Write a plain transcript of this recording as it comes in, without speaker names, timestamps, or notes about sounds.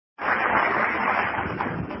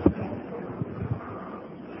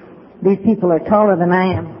These people are taller than I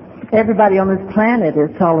am. Everybody on this planet is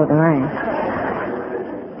taller than I am.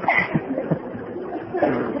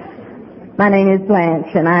 My name is Blanche,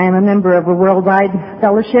 and I am a member of a worldwide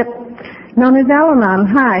fellowship known as Al-Anon.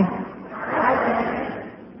 Hi.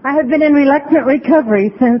 I have been in reluctant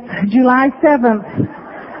recovery since July 7th,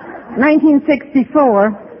 1964,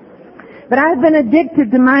 but I have been addicted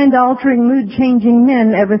to mind-altering, mood-changing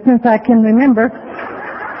men ever since I can remember.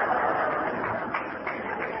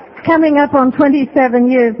 Coming up on 27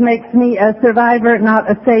 years makes me a survivor, not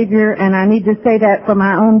a savior, and I need to say that for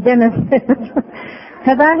my own benefit,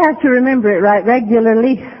 because I have to remember it right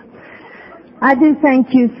regularly. I do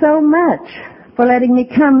thank you so much for letting me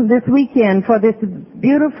come this weekend for this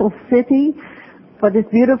beautiful city, for this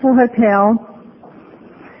beautiful hotel,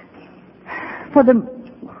 for the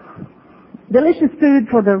delicious food,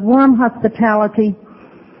 for the warm hospitality.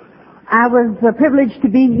 I was privileged to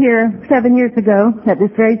be here 7 years ago at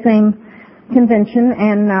this very same convention,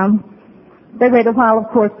 and they wait a while, of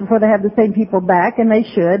course, before they have the same people back, and they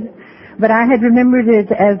should. But I had remembered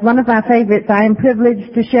it as one of my favorites. I am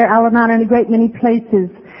privileged to share Al-Anon in a great many places,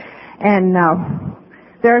 and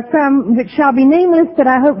there are some which shall be nameless that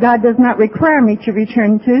I hope God does not require me to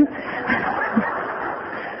return to.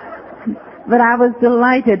 But I was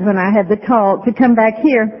delighted when I had the call to come back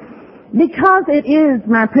here, because it is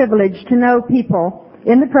my privilege to know people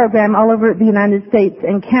in the program all over the United States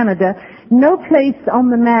and Canada. No place on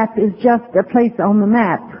the map is just a place on the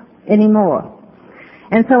map anymore.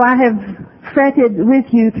 And so I have fretted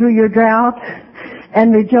with you through your drought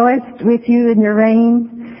and rejoiced with you in your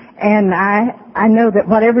rain. And I know that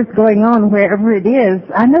whatever's going on, wherever it is,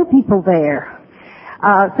 I know people there.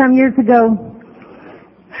 Some years ago,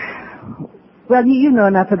 well, you know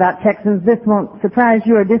enough about Texans. This won't surprise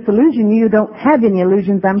you or disillusion you. You don't have any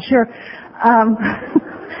illusions, I'm sure.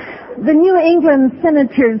 The New England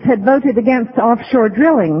senators had voted against offshore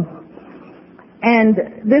drilling, and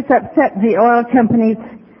this upset the oil companies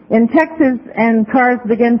in Texas, and cars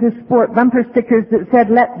began to sport bumper stickers that said,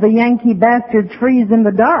 "Let the Yankee bastards freeze in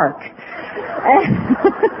the dark."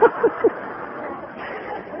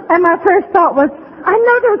 And my first thought was, I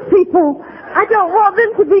know those people. I don't want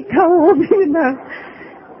them to be cold, you know.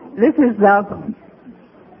 This is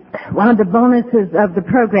one of the bonuses of the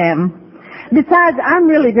program. Besides, I'm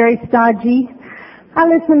really very stodgy. I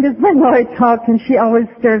listen to when Lori talks, and she always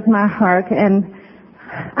stirs my heart, and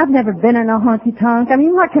I've never been in a honky-tonk. I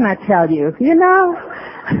mean, what can I tell you, you know?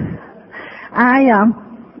 I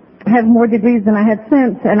have more degrees than I had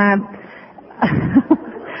since, and I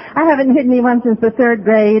haven't hit anyone since the third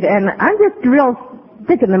grade, and I'm just real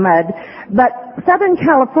stick in the mud. But Southern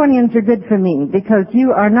Californians are good for me because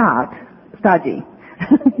you are not stodgy.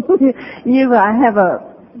 You have a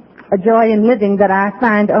joy in living that I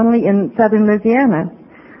find only in Southern Louisiana.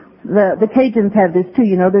 The Cajuns have this too,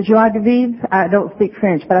 you know, the joie de vivre. I don't speak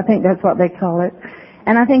French, but I think that's what they call it.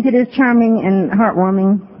 And I think it is charming and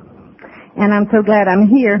heartwarming. And I'm so glad I'm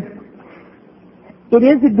here. It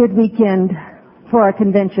is a good weekend for a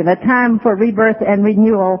convention, a time for rebirth and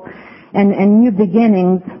renewal and new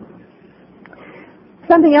beginnings.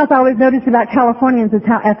 Something else I always notice about Californians is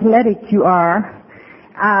how athletic you are.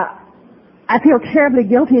 I feel terribly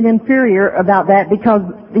guilty and inferior about that because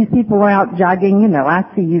these people are out jogging, you know, I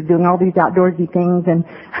see you doing all these outdoorsy things, and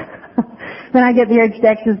when I get the urge to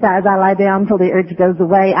exercise, I lie down until the urge goes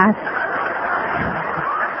away.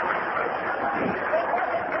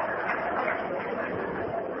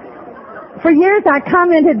 For years I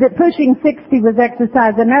commented that pushing 60 was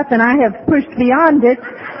exercise enough, and I have pushed beyond it,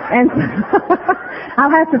 and I'll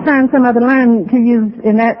have to find some other line to use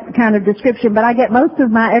in that kind of description, but I get most of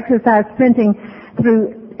my exercise sprinting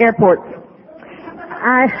through airports.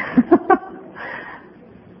 I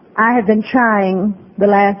have been trying the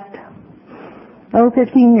last,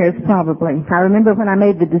 15 years probably. I remember when I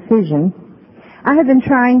made the decision. I have been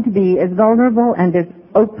trying to be as vulnerable and as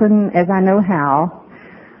open as I know how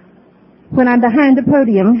when I'm behind a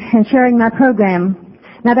podium and sharing my program.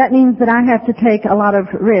 Now that means that I have to take a lot of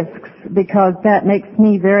risks because that makes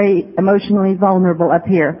me very emotionally vulnerable up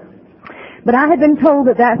here. But I have been told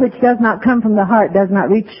that that which does not come from the heart does not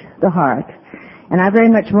reach the heart. And I very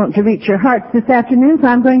much want to reach your hearts this afternoon, so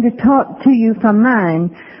I'm going to talk to you from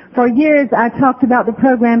mine. For years I talked about the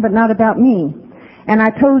program but not about me. And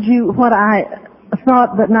I told you what I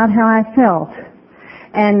thought but not how I felt.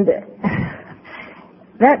 And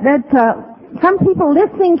some people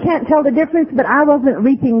listening can't tell the difference, but I wasn't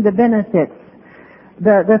reaping the benefits,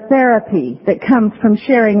 the therapy that comes from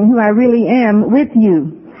sharing who I really am with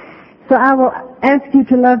you. So I will ask you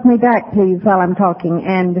to love me back, please, while I'm talking.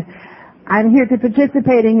 And I'm here to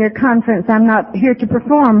participate in your conference. I'm not here to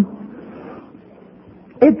perform.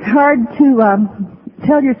 It's hard to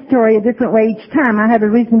tell your story a different way each time. I have a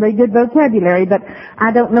reasonably good vocabulary, but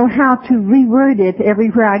I don't know how to reword it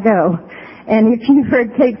everywhere I go. And if you've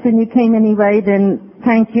heard tapes and you came anyway, then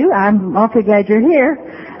thank you. I'm awfully glad you're here.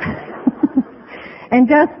 And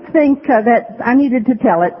just think that I needed to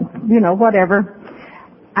tell it, whatever.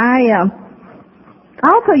 I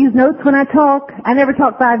also use notes when I talk. I never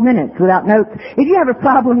talk 5 minutes without notes. If you have a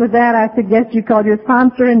problem with that, I suggest you call your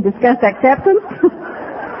sponsor and discuss acceptance.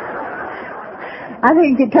 I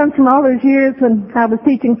think it comes from all those years when I was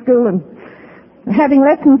teaching school and having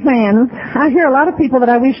lesson plans. I hear a lot of people that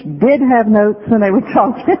I wish did have notes when they were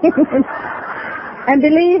talking. And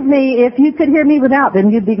believe me, if you could hear me without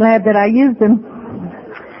them, you'd be glad that I used them.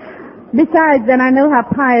 Besides, and I know how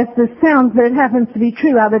pious this sounds, but it happens to be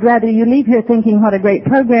true, I would rather you leave here thinking what a great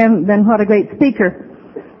program than what a great speaker.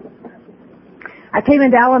 I came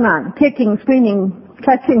into Al-Anon, kicking, screaming,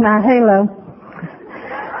 clutching my halo,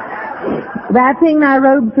 wrapping my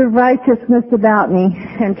robes of righteousness about me,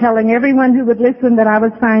 and telling everyone who would listen that I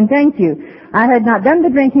was fine, thank you. I had not done the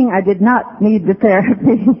drinking, I did not need the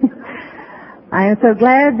therapy. I am so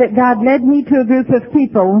glad that God led me to a group of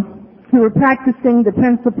people who were practicing the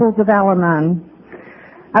principles of Al-Anon.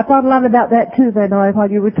 I thought a lot about that too, Vanoy,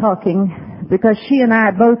 while you were talking, because she and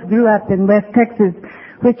I both grew up in West Texas,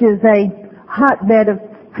 which is a hotbed of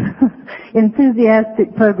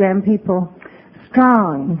enthusiastic program people.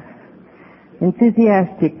 Strong,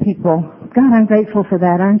 enthusiastic people. God, I'm grateful for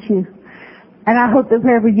that, aren't you? And I hope that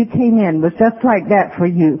wherever you came in was just like that for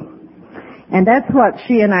you. And that's what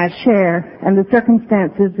she and I share, and the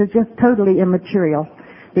circumstances are just totally immaterial,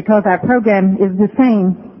 because our program is the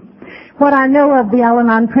same. What I know of the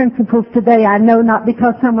Al-Anon principles today, I know not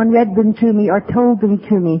because someone read them to me or told them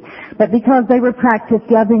to me, but because they were practiced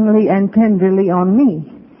lovingly and tenderly on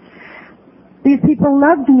me. These people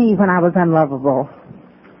loved me when I was unlovable.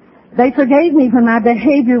 They forgave me when my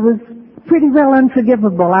behavior was pretty well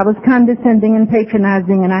unforgivable. I was condescending and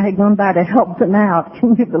patronizing, and I had gone by to help them out.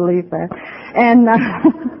 Can you believe that?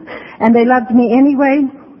 And they loved me anyway.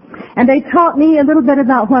 And they taught me a little bit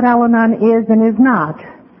about what Al-Anon is and is not.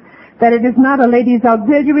 That it is not a ladies'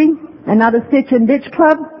 auxiliary and not a stitch and ditch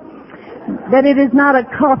club. That it is not a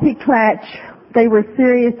coffee klatch. They were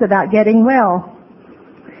serious about getting well.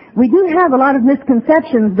 We do have a lot of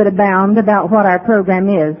misconceptions that abound about what our program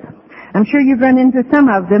is. I'm sure you've run into some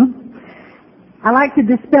of them. I like to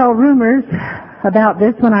dispel rumors about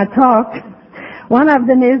this when I talk. One of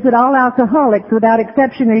them is that all alcoholics, without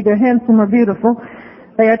exception, are either handsome or beautiful.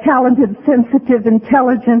 They are talented, sensitive,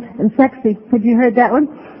 intelligent, and sexy. Have you heard that one?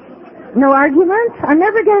 No argument? I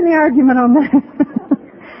never get any argument on that.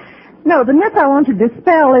 No, the myth I want to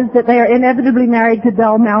dispel is that they are inevitably married to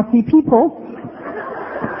dull, mouthy people.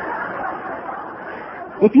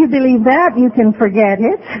 If you believe that, you can forget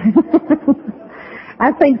it.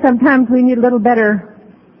 I think sometimes we need a little better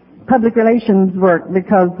public relations work,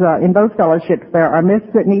 because in both fellowships there are myths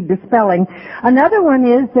that need dispelling. Another one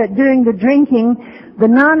is that during the drinking, the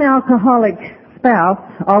non-alcoholic spouse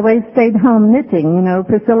always stayed home knitting,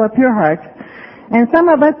 Priscilla Pureheart. And some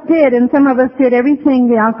of us did, and some of us did everything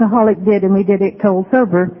the alcoholic did, and we did it cold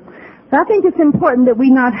sober. So I think it's important that we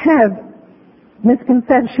not have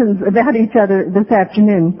misconceptions about each other this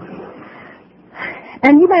afternoon.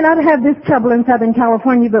 And you may not have this trouble in Southern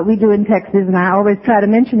California, but we do in Texas, and I always try to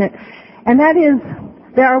mention it. And that is,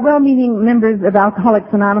 there are well-meaning members of Alcoholics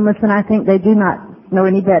Anonymous, and I think they do not know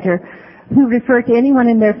any better, who refer to anyone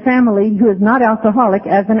in their family who is not alcoholic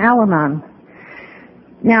as an Al-Anon.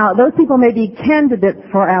 Now, those people may be candidates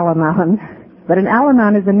for Al-Anon, but an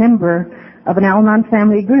Al-Anon is a member of an Al-Anon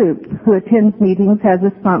family group who attends meetings, has a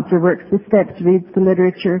sponsor, works the steps, reads the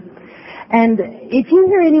literature. And if you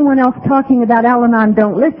hear anyone else talking about Al-Anon,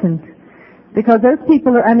 don't listen, because those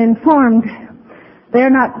people are uninformed. They're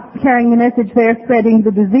not carrying the message, they're spreading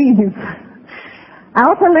the disease. I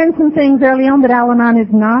also learned some things early on that Al-Anon is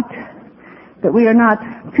not, that we are not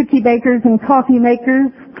cookie bakers and coffee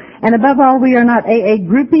makers, and above all, we are not AA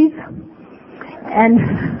groupies,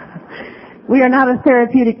 and we are not a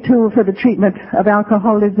therapeutic tool for the treatment of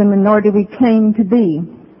alcoholism, and nor do we claim to be.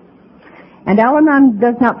 And Al-Anon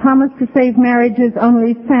does not promise to save marriages,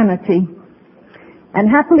 only sanity. And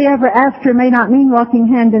happily ever after may not mean walking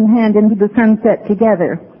hand in hand into the sunset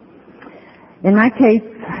together. In my case,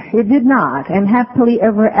 it did not, and happily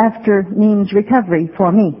ever after means recovery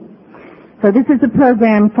for me. So this is a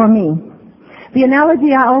program for me. The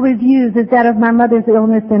analogy I always use is that of my mother's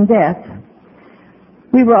illness and death.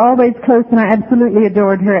 We were always close, and I absolutely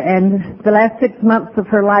adored her, and the last 6 months of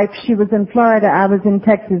her life, she was in Florida, I was in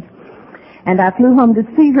Texas. And I flew home to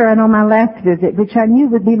see her, and on my last visit, which I knew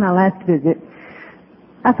would be my last visit,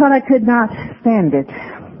 I thought I could not stand it.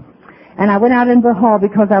 And I went out in the hall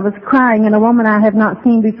because I was crying, and a woman I have not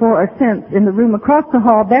seen before or since in the room across the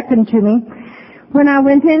hall beckoned to me. When I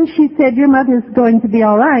went in, she said, "Your mother's going to be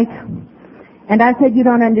all right." And I said, "You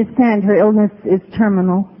don't understand. Her illness is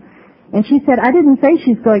terminal." And she said, "I didn't say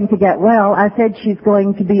she's going to get well. I said she's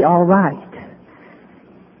going to be all right."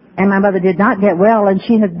 And my mother did not get well, and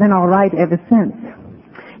she has been all right ever since.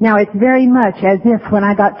 Now, it's very much as if when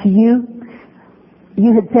I got to you,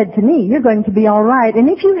 you had said to me, "You're going to be all right." And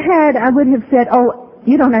if you had, I would have said, "Oh,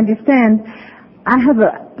 you don't understand. I have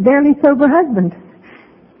a barely sober husband."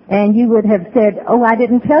 And you would have said, "Oh, I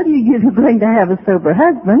didn't tell you you were going to have a sober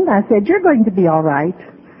husband. I said, you're going to be all right."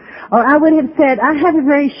 Or I would have said, "I have a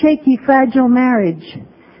very shaky, fragile marriage."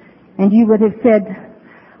 And you would have said,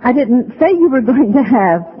 "I didn't say you were going to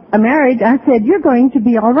have a marriage. I said, you're going to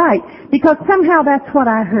be all right." Because somehow that's what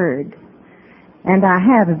I heard. And I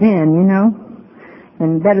have been, you know.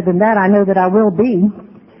 And better than that, I know that I will be.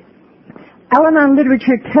 Al-Anon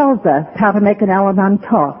literature tells us how to make an Al-Anon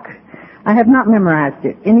talk. I have not memorized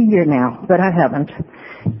it in a year now, but I haven't.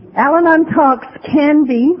 Al-Anon talks can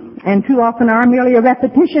be, and too often are, merely a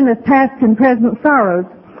repetition of past and present sorrows.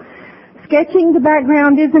 Sketching the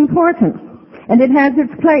background is important, and it has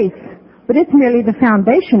its place, but it's merely the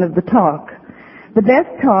foundation of the talk. The best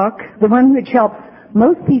talk, the one which helps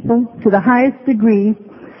most people to the highest degree,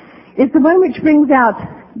 is the one which brings out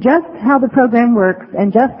just how the program works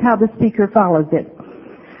and just how the speaker follows it.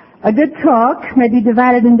 A good talk may be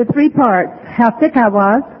divided into three parts: how sick I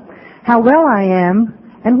was, how well I am,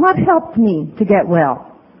 and what helped me to get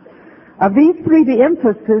well. Of these three, the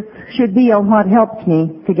emphasis should be on what helped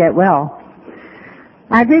me to get well.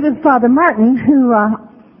 I agree with Father Martin, who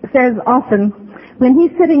says often, when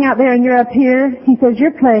he's sitting out there and you're up here, he says,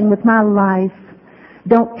 "You're playing with my life.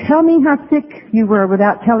 Don't tell me how sick you were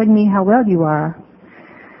without telling me how well you are."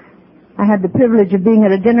 I had the privilege of being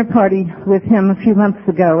at a dinner party with him a few months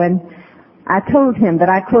ago, and I told him that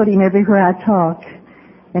I quote him everywhere I talk.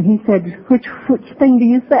 And he said, which thing do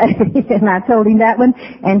you say? And I told him that one,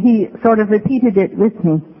 and he sort of repeated it with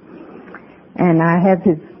me. And I have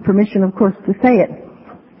his permission, of course, to say it.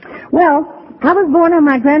 Well, I was born on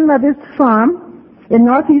my grandmother's farm in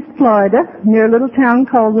northeast Florida, near a little town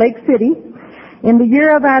called Lake City, in the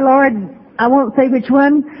year of our Lord, I won't say which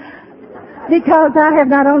one, because I have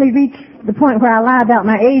not only reached the point where I lie about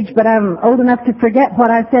my age, but I'm old enough to forget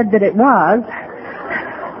what I said that it was.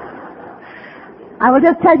 I will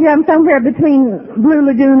just tell you I'm somewhere between Blue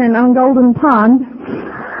Lagoon and on Golden Pond.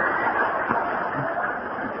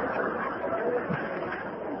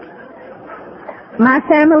 My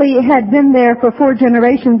family had been there for 4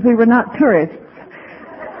 generations. We were not tourists.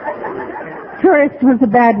 Tourist was a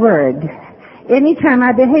bad word. Anytime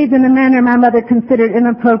I behaved in a manner my mother considered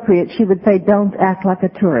inappropriate, she would say, "Don't act like a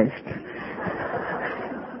tourist."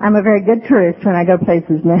 I'm a very good tourist when I go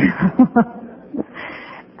places now.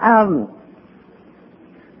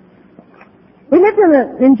 We lived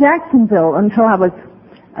in Jacksonville until I was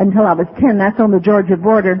 10. That's on the Georgia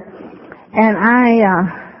border. And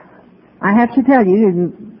I have to tell you,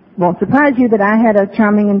 it won't surprise you, that I had a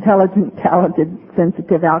charming, intelligent, talented,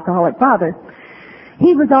 sensitive, alcoholic father.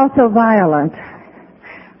 He was also violent.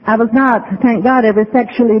 I was not, thank God, ever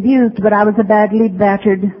sexually abused, but I was a badly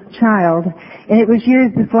battered child. And it was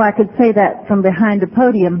years before I could say that from behind a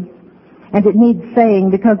podium. And it needs saying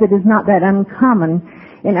because it is not that uncommon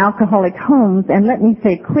in alcoholic homes. And let me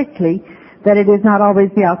say quickly that it is not always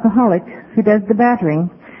the alcoholic who does the battering.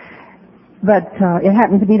 But it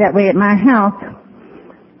happened to be that way at my house.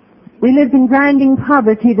 We lived in grinding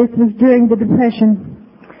poverty. This was during the Depression.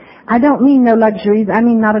 I don't mean no luxuries. I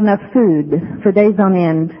mean not enough food for days on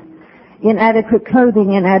end. Inadequate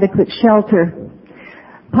clothing, inadequate shelter.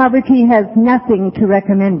 Poverty has nothing to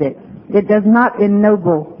recommend it. It does not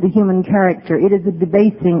ennoble the human character. It is a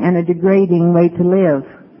debasing and a degrading way to live.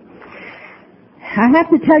 I have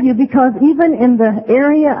to tell you, because even in the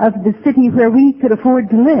area of the city where we could afford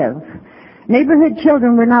to live, neighborhood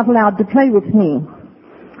children were not allowed to play with me.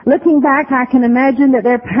 Looking back, I can imagine that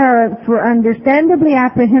their parents were understandably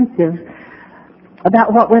apprehensive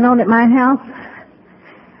about what went on at my house.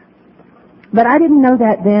 But I didn't know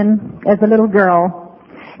that then as a little girl.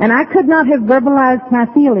 And I could not have verbalized my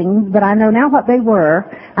feelings, but I know now what they were.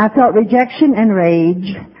 I felt rejection and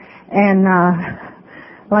rage. And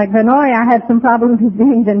like Vinoy, I had some problems with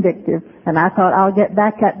being vindictive. And I thought I'll get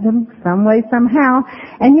back at them some way, somehow.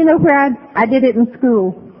 And you know where I did it in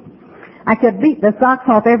school. I could beat the socks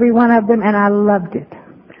off every one of them, and I loved it.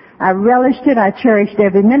 I relished it. I cherished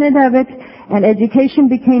every minute of it, and education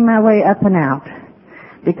became my way up and out.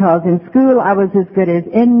 Because in school I was as good as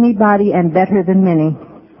anybody and better than many.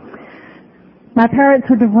 My parents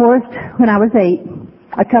were divorced when I was 8.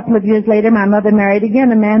 A couple of years later, my mother married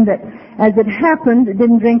again a man that, as it happened,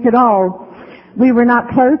 didn't drink at all. We were not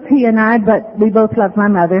close, he and I, but we both loved my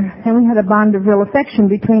mother, and we had a bond of real affection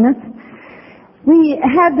between us. We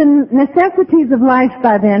had the necessities of life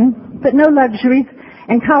by then, but no luxuries,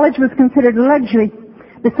 and college was considered a luxury.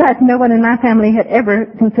 Besides, no one in my family had ever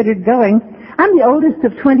considered going. I'm the oldest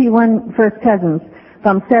of 21 first cousins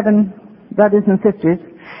from 7 brothers and sisters,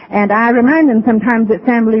 and I remind them sometimes at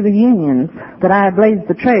family reunions that I blazed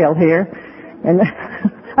the trail here. And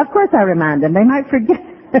of course I remind them. They might forget.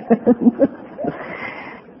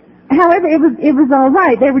 However, it was all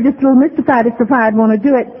right. They were just a little mystified as to why I'd want to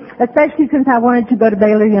do it, especially since I wanted to go to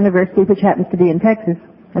Baylor University, which happens to be in Texas.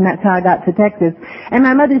 And that's how I got to Texas. And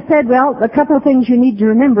my mother said, well, a couple of things you need to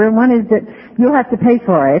remember. One is that you'll have to pay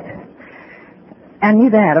for it. I knew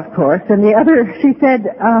that, of course. And the other, she said,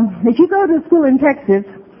 if you go to school in Texas,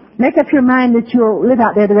 make up your mind that you'll live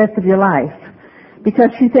out there the rest of your life.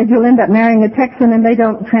 Because she said you'll end up marrying a Texan and they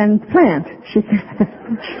don't transplant, she said.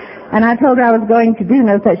 And I told her I was going to do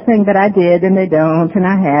no such thing, but I did, and they don't, and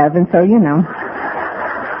I have, and so, you know.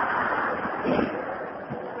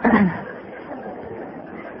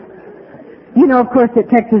 You know, of course, that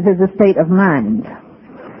Texas is a state of mind.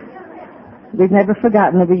 We've never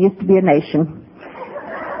forgotten that we used to be a nation.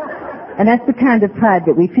 And that's the kind of pride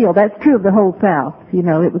that we feel. That's true of the whole South. You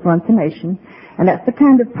know, it was once a nation. And that's the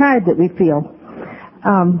kind of pride that we feel.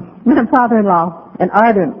 My father-in-law, an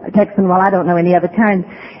ardent Texan, well, I don't know any other kind,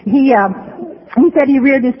 he said he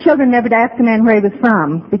reared his children never to ask a man where he was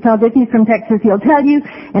from, because if he's from Texas, he'll tell you,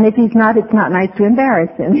 and if he's not, it's not nice to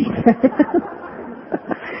embarrass him.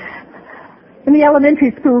 In the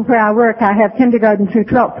elementary school where I work, I have kindergarten through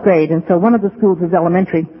 12th grade, and so one of the schools is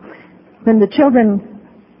elementary. When the children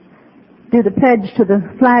do the pledge to the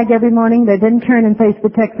flag every morning, they then turn and face the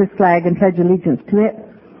Texas flag and pledge allegiance to it.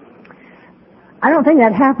 I don't think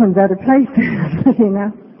that happens other places, you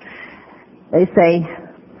know. They say,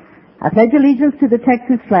 I pledge allegiance to the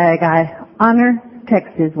Texas flag. I honor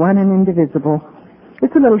Texas, one and indivisible.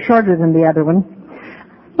 It's a little shorter than the other one.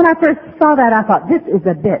 When I first saw that, I thought, this is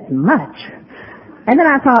a bit much. And then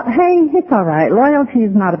I thought, hey, it's all right. Loyalty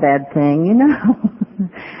is not a bad thing, you know.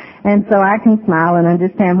 And so I can smile and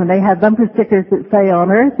understand when they have bumper stickers that say, on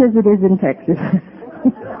earth as it is in Texas.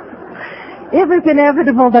 It was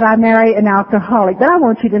inevitable that I marry an alcoholic, but I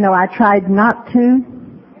want you to know I tried not to.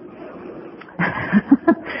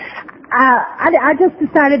 I just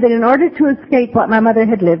decided that in order to escape what my mother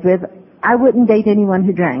had lived with, I wouldn't date anyone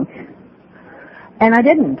who drank. And I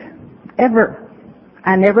didn't, ever.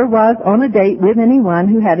 I never was on a date with anyone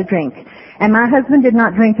who had a drink. And my husband did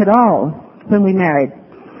not drink at all when we married.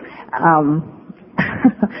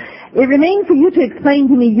 It remained for you to explain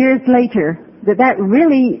to me years later that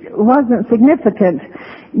really wasn't significant.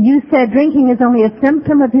 You said drinking is only a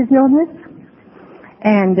symptom of his illness,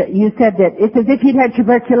 and you said that it's as if he'd had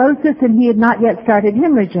tuberculosis and he had not yet started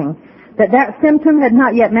hemorrhaging, that symptom had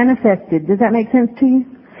not yet manifested. Does that make sense to you?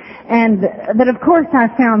 And that, of course, I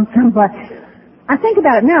found somebody. I think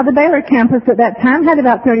about it now, the Baylor campus at that time had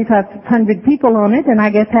about 3,500 people on it, and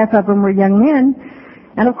I guess half of them were young men.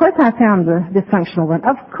 And of course I found the dysfunctional one.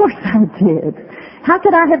 Of course I did. How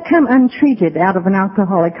could I have come untreated out of an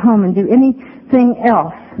alcoholic home and do anything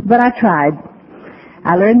else? But I tried.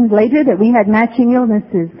 I learned later that we had matching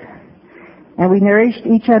illnesses, and we nourished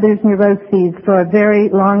each other's neuroses for a very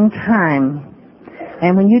long time.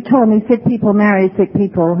 And when you told me sick people marry sick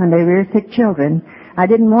people and they rear sick children, I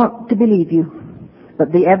didn't want to believe you,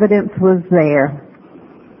 but the evidence was there.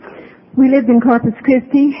 We lived in Corpus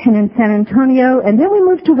Christi and in San Antonio, and then we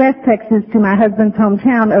moved to West Texas, to my husband's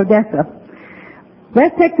hometown, Odessa.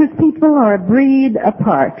 West Texas people are a breed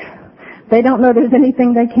apart. They don't know there's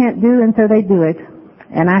anything they can't do, and so they do it.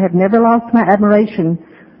 And I have never lost my admiration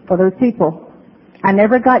for those people. I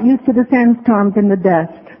never got used to the sandstorms and the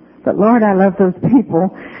dust, but Lord, I love those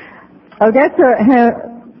people. Odessa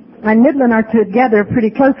and Midland are together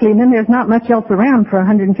pretty closely, and then there's not much else around for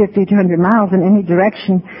 150, 200 miles in any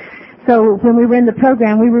direction. So when we were in the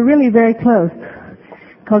program, we were really very close,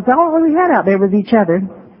 because all we had out there was each other.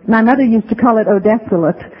 My mother used to call it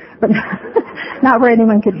Odessalate, but not where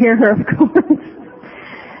anyone could hear her, of course.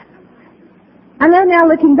 I know now,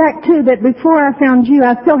 looking back, too, that before I found you,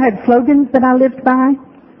 I still had slogans that I lived by.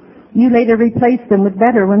 You later replaced them with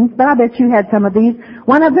better ones, but I bet you had some of these.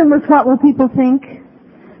 One of them was, what will people think?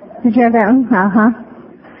 Did you have that one?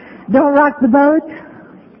 Don't rock the boat.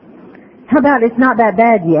 How about it's not that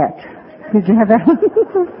bad yet? Did you have that one?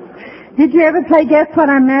 Did you ever play Guess What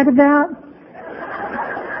I'm Mad About?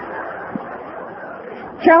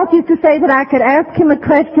 Charles used to say that I could ask him a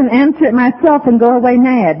question, answer it myself, and go away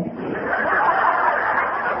mad.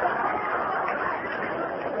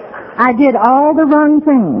 I did all the wrong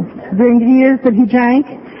things during the years that he drank,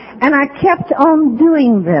 and I kept on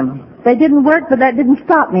doing them. They didn't work, but that didn't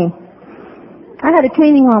stop me. I had a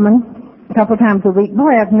cleaning woman a couple times a week.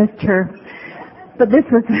 Boy, I've missed her. But this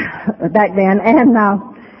was back then, and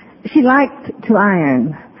she liked to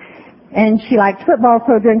iron. And she liked football,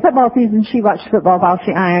 so during football season she watched football while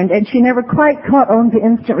she ironed, and she never quite caught on to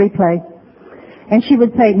instant replay. And she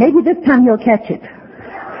would say, maybe this time you'll catch it.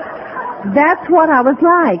 That's what I was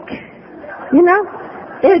like. You know,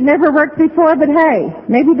 it had never worked before, but hey,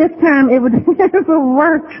 maybe this time it would never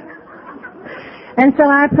work. And so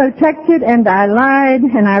I protected, and I lied,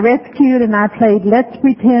 and I rescued, and I played Let's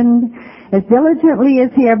Pretend as diligently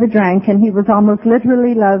as he ever drank, and he was almost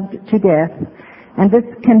literally loved to death. And this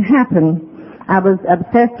can happen. I was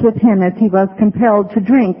obsessed with him as he was compelled to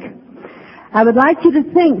drink. I would like you to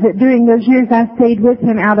think that during those years I stayed with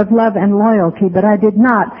him out of love and loyalty, but I did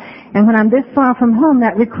not. And when I'm this far from home,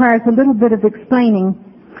 that requires a little bit of explaining.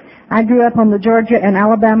 I grew up on the Georgia and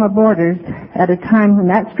Alabama borders at a time when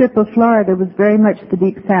that strip of Florida was very much the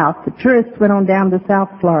deep south. The tourists went on down to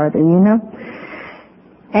South Florida, you know.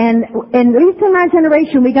 And at least in my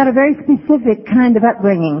generation, we got a very specific kind of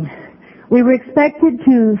upbringing. We were expected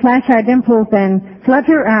to flash our dimples and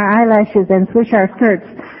flutter our eyelashes and swish our skirts,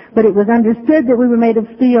 but it was understood that we were made of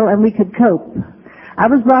steel and we could cope. I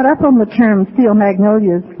was brought up on the term steel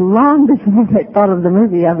magnolias long before they thought of the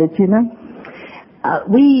movie of it, you know.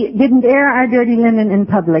 We didn't air our dirty linen in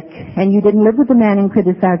public, and you didn't live with a man and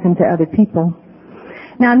criticize him to other people.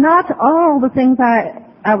 Now, not all the things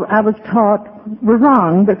I was taught were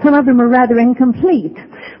wrong, but some of them were rather incomplete.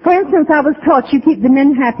 For instance, I was taught you keep the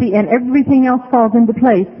men happy and everything else falls into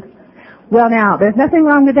place. Well, now, there's nothing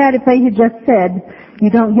wrong with that if they had just said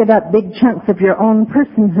you don't give up big chunks of your own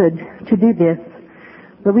personhood to do this.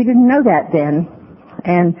 But we didn't know that then.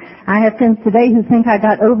 And I have friends today who think I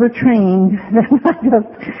got overtrained, that I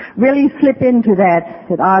just really slip into that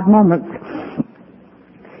at odd moments.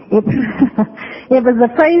 It was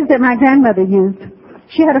a phrase that my grandmother used.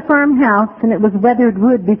 She had a farm house, and it was weathered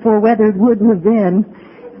wood before weathered wood was in.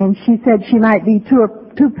 And she said she might be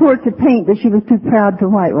too poor to paint, but she was too proud to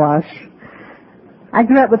whitewash. I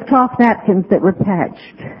grew up with cloth napkins that were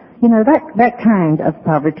patched. You know, that kind of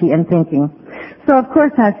poverty and thinking. So, of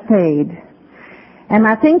course, I stayed. And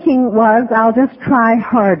my thinking was, I'll just try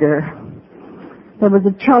harder. There was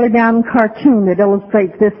a Charlie Brown cartoon that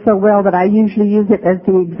illustrates this so well that I usually use it as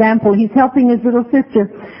the example. He's helping his little sister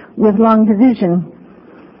with long division.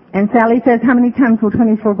 And Sally says, how many times will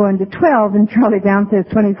 24 go into 12? And Charlie Brown says,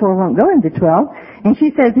 24 won't go into 12. And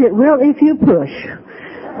she says, it will if you push.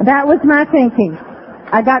 That was my thinking.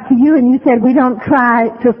 I got to you and you said, we don't try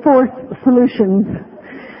to force solutions.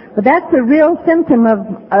 But that's a real symptom of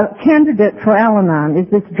a candidate for Al-Anon,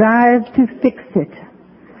 is this drive to fix it.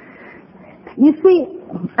 You see,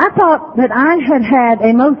 I thought that I had had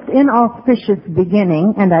a most inauspicious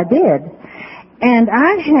beginning, and I did. And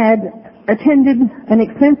I had attended an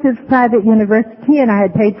expensive private university, and I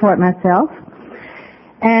had paid for it myself.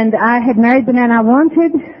 And I had married the man I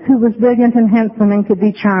wanted, who was brilliant and handsome and could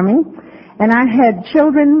be charming. And I had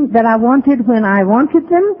children that I wanted when I wanted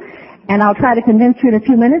them. And I'll try to convince you in a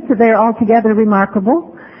few minutes that they're altogether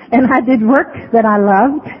remarkable. And I did work that I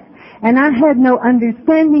loved. And I had no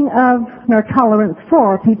understanding of nor tolerance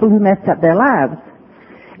for people who messed up their lives.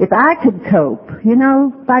 If I could cope, you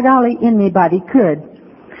know, by golly, anybody could.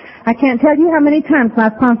 I can't tell you how many times my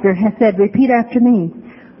sponsor has said, repeat after me,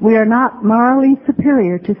 we are not morally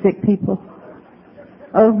superior to sick people.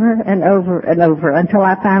 Over and over and over until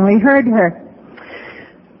I finally heard her.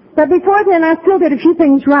 But before then, I still did a few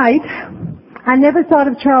things right. I never thought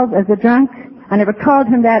of Charles as a drunk. I never called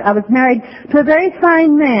him that. I was married to a very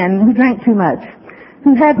fine man who drank too much,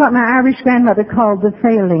 who had what my Irish grandmother called the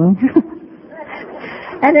failing.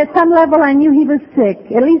 And at some level, I knew he was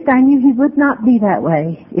sick. At least I knew he would not be that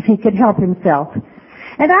way if he could help himself.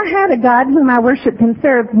 And I had a God whom I worshiped and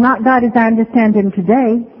served, not God as I understand him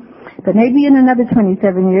today, but maybe in another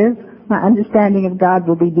 27 years, my understanding of God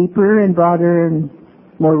will be deeper and broader and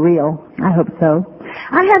more real. I hope so.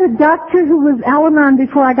 I had a doctor who was Al-Anon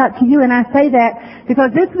before I got to you, and I say that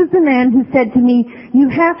because this was the man who said to me, you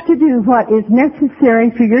have to do what is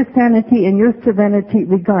necessary for your sanity and your serenity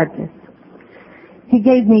regardless. He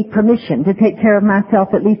gave me permission to take care of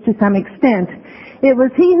myself, at least to some extent. It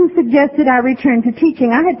was he who suggested I return to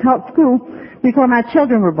teaching. I had taught school before my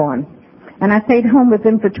children were born, and I stayed home with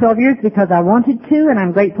them for 12 years because I wanted to, and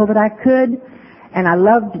I'm grateful that I could, and I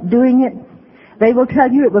loved doing it. They will tell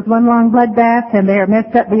you it was one long bloodbath and they are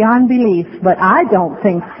messed up beyond belief, but I don't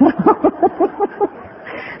think so.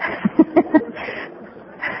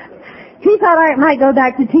 He thought I might go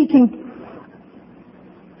back to teaching.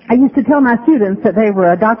 I used to tell my students that they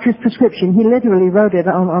were a doctor's prescription. He literally wrote it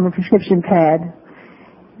on a prescription pad.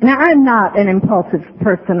 Now, I'm not an impulsive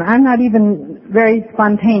person. I'm not even very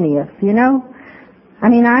spontaneous, you know? I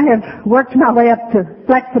mean, I have worked my way up to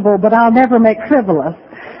flexible, but I'll never make frivolous.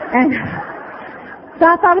 And so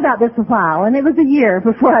I thought about this a while, and it was a year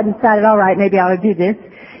before I decided, all right, maybe I ought to do this.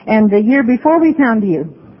 And the year before we found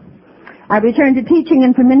you, I returned to teaching,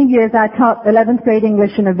 and for many years I taught 11th grade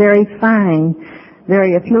English in a very fine,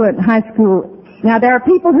 very affluent high school. Now, there are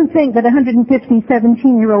people who think that 150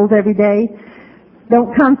 17-year-olds every day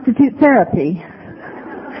don't constitute therapy.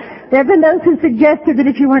 There have been those who suggested that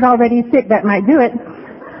if you weren't already sick, that might do it.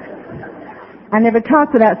 I never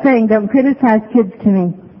talk without saying, don't criticize kids to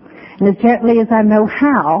me. And as gently as I know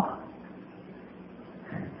how,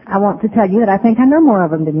 I want to tell you that I think I know more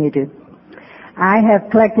of them than you do. I have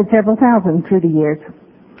collected several thousand through the years.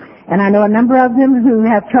 And I know a number of them who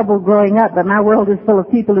have trouble growing up, but my world is full of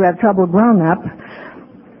people who have trouble growing up.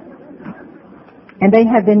 And they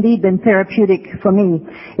have indeed been therapeutic for me.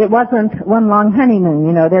 It wasn't one long honeymoon,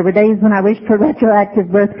 you know. There were days when I wished for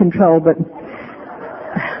retroactive birth control, but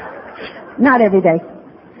not every day.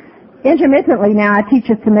 Intermittently now, I teach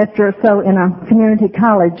a semester or so in a community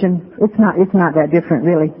college, and it's not that different,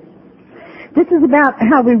 really. This is about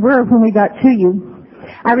how we were when we got to you.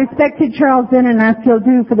 I respected Charles then, and I still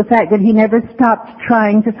do, for the fact that he never stopped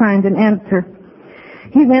trying to find an answer.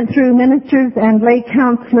 He went through ministers and lay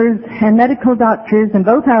counselors and medical doctors and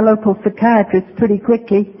both our local psychiatrists pretty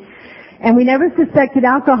quickly. And we never suspected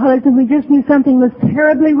alcoholism. We just knew something was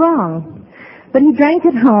terribly wrong. But he drank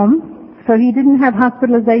at home, so he didn't have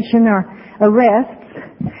hospitalization or arrests.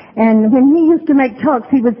 And when he used to make talks,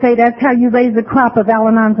 he would say, that's how you raise a crop of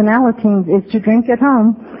Al-Anons and Alateens, is to drink at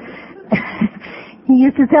home. He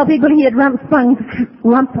used to tell people he had lump-sprung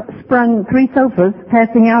 3 sofas,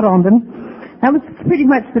 passing out on them. That was pretty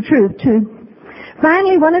much the truth, too.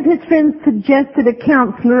 Finally, one of his friends suggested a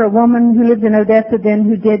counselor, a woman who lived in Odessa then,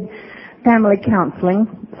 who did family counseling.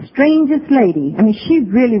 Strangest lady. I mean, she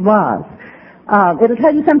really was. It'll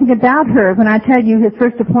tell you something about her when I tell you his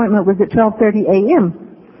first appointment was at 12:30 a.m.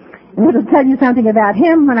 And it'll tell you something about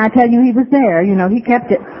him when I tell you he was there. You know, he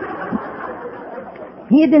kept it.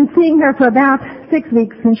 He had been seeing her for about 6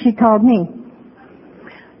 weeks when she called me.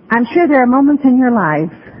 I'm sure there are moments in your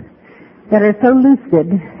life that are so lucid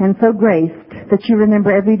and so graced that you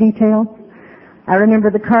remember every detail. I remember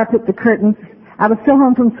the carpet, the curtains. I was still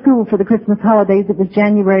home from school for the Christmas holidays. It was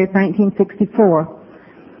January of 1964.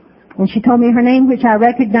 And she told me her name, which I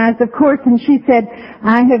recognized, of course, and she said,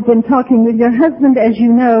 I have been talking with your husband, as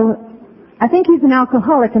you know. I think he's an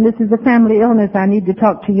alcoholic, and this is a family illness. I need to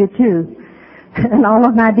talk to you, too. And all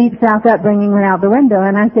of my deep South upbringing went out the window,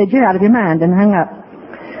 and I said, you're out of your mind, and hung up.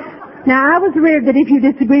 Now, I was reared that if you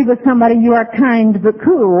disagree with somebody, you are kind but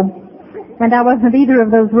cool. And I wasn't either of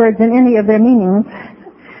those words in any of their meanings.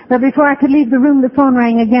 But before I could leave the room, the phone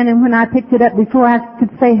rang again, and when I picked it up, before I could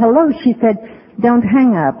say hello, she said, don't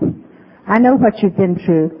hang up. I know what you've been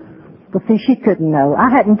through. Well, see, she couldn't know. I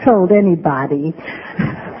hadn't told anybody.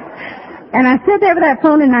 And I sat there with that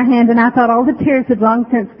phone in my hand, and I thought all the tears had long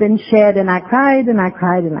since been shed, and I cried, and I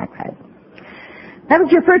cried, and I cried. That was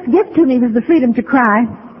your first gift to me, was the freedom to cry.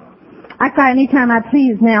 I cry any time I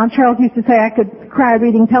please now. Charles used to say I could cry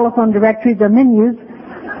reading telephone directories or menus.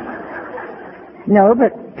 No,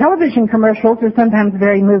 but television commercials are sometimes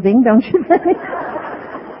very moving, don't you think?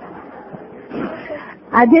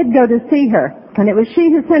 I did go to see her, and it was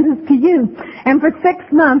she who sent us to you. And for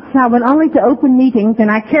 6 months I went only to open meetings,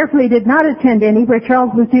 and I carefully did not attend any where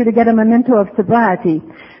Charles was due to get a memento of sobriety.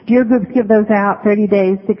 Do your groups give those out 30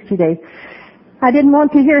 days, 60 days? I didn't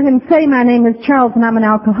want to hear him say, my name is Charles and I'm an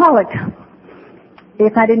alcoholic.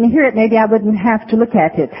 If I didn't hear it, maybe I wouldn't have to look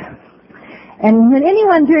at it. And when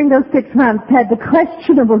anyone during those 6 months had the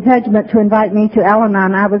questionable judgment to invite me to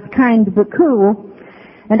Al-Anon, I was kind but cool.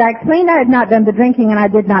 And I explained I had not done the drinking and I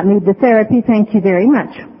did not need the therapy. Thank you very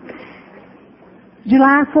much.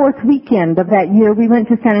 July 4th weekend of that year, we went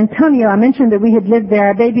to San Antonio. I mentioned that we had lived there.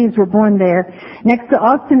 Our babies were born there. Next to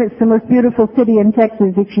Austin, it's the most beautiful city in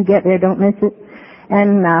Texas. If you get there, don't miss it.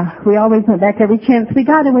 And we always went back every chance we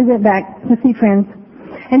got, and we went back to see friends.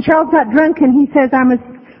 And Charles got drunk, and he says, I must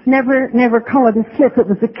never call it a slip. It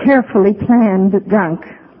was a carefully planned drunk.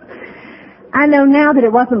 I know now that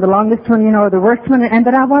it wasn't the longest one, or the worst one, and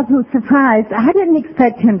that I wasn't surprised. I didn't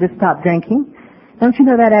expect him to stop drinking. Don't you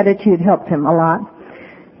know that attitude helped him a lot?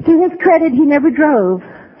 To his credit, he never drove,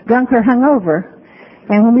 drunk or hungover.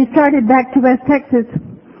 And when we started back to West Texas,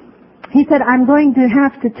 he said, I'm going to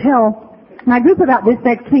have to tell my group about this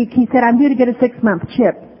next week. He said, I'm due to get a 6-month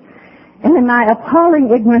chip. And in my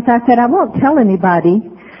appalling ignorance, I said, I won't tell anybody.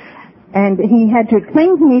 And he had to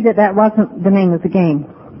explain to me that that wasn't the name of the game.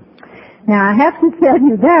 Now, I have to tell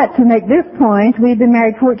you that to make this point. We had been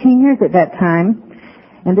married 14 years at that time.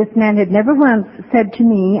 And this man had never once said to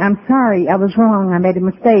me, I'm sorry, I was wrong, I made a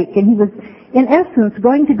mistake. And he was, in essence,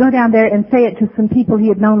 going to go down there and say it to some people he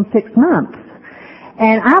had known 6 months.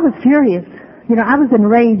 And I was furious. You know, I was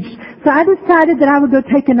enraged. So I decided that I would go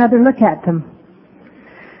take another look at them.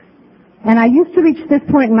 And I used to reach this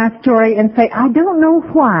point in my story and say, I don't know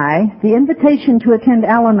why the invitation to attend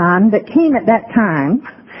Al-Anon that came at that time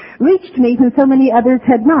reached me when so many others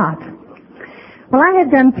had not. Well, I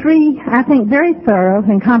had done 3, I think, very thorough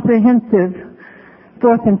and comprehensive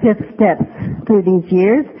 4th and 5th steps through these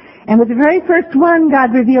years. And with the very first one,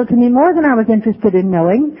 God revealed to me more than I was interested in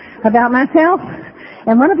knowing about myself.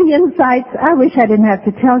 And one of the insights, I wish I didn't have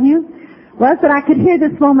to tell you, was that I could hear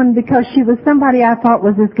this woman because she was somebody I thought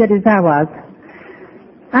was as good as I was.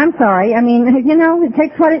 I'm sorry. I mean, you know, it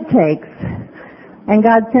takes what it takes. And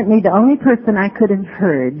God sent me the only person I could have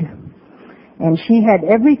heard. And she had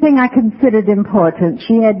everything I considered important.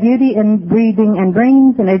 She had beauty and breeding and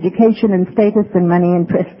brains and education and status and money and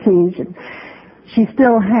prestige. She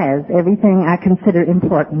still has everything I consider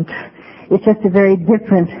important. It's just a very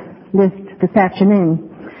different list this afternoon.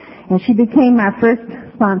 And she became my first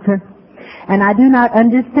sponsor. And I do not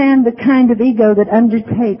understand the kind of ego that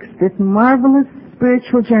undertakes this marvelous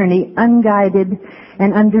spiritual journey unguided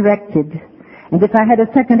and undirected. And if I had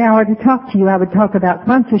a second hour to talk to you, I would talk about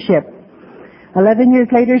sponsorship. 11 years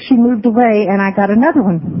later, she moved away, and I got another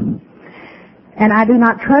one. And I do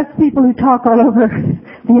not trust people who talk all over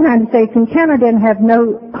the United States and Canada and have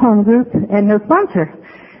no home group and no sponsor.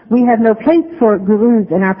 We have no place for gurus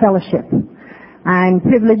in our fellowship. I'm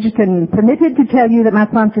privileged and permitted to tell you that my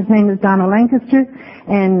sponsor's name is Donna Lancaster,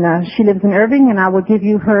 and she lives in Irving, and I will give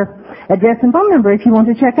you her address and phone number if you want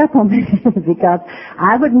to check up on me, because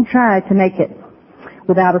I wouldn't try to make it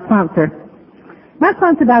without a sponsor. My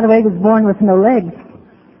sponsor, by the way, was born with no legs.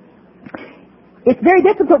 It's very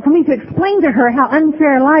difficult for me to explain to her how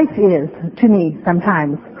unfair life is to me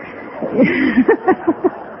sometimes.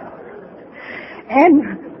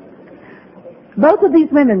 And both of these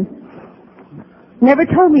women never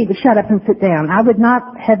told me to shut up and sit down. I would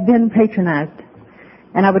not have been patronized,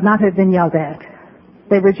 and I would not have been yelled at.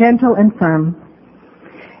 They were gentle and firm.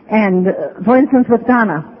 And, for instance, with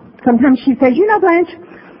Donna, sometimes she says, you know, Blanche,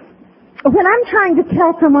 when I'm trying to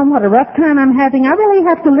tell someone what a rough time I'm having, I really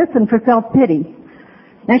have to listen for self-pity.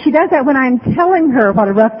 And she does that when I'm telling her what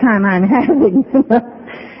a rough time I'm having.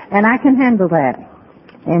 And I can handle that.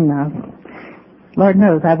 And Lord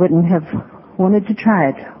knows I wouldn't have wanted to try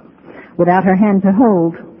it without her hand to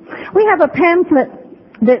hold. We have a pamphlet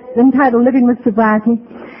that's entitled Living with Sobriety,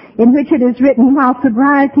 in which it is written, while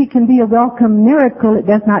sobriety can be a welcome miracle, it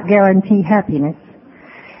does not guarantee happiness.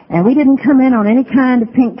 And we didn't come in on any kind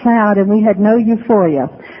of pink cloud, and we had no euphoria.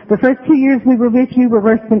 The first 2 years we were with you were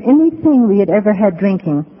worse than anything we had ever had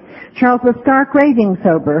drinking. Charles was stark raving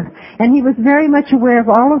sober, and he was very much aware of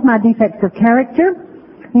all of my defects of character.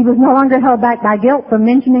 He was no longer held back by guilt for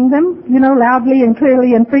mentioning them, you know, loudly and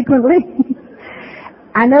clearly and frequently.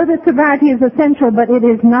 I know that sobriety is essential, but it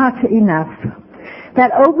is not enough.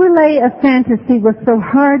 That overlay of fantasy was so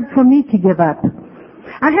hard for me to give up.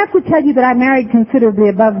 I have to tell you that I married considerably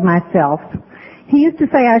above myself. He used to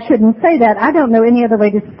say I shouldn't say that. I don't know any other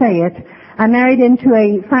way to say it. I married into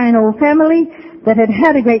a fine old family that had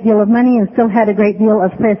had a great deal of money and still had a great deal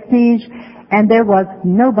of prestige, and there was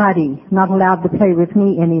nobody not allowed to play with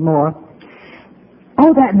me anymore.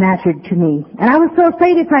 All that mattered to me. And I was so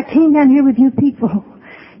afraid if I came down here with you people,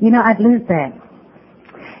 you know, I'd lose that.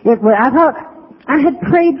 I had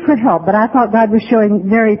prayed for help, but I thought God was showing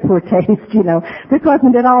very poor taste, you know. This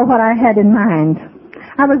wasn't at all what I had in mind.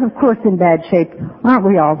 I was, of course, in bad shape. Aren't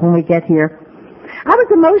we all when we get here? I was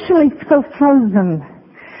emotionally so frozen.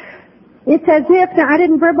 It's as if, now I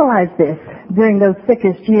didn't verbalize this during those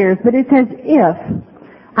thickest years, but it's as if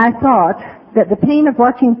I thought that the pain of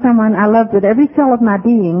watching someone I loved with every cell of my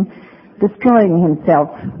being destroying himself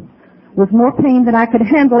was more pain than I could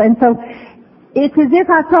handle, and so it's as if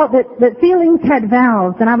I thought that feelings had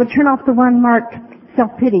valves, and I would turn off the one marked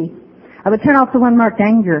self-pity. I would turn off the one marked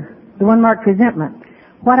anger, the one marked resentment.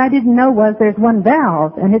 What I didn't know was there's one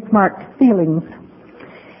valve, and it's marked feelings.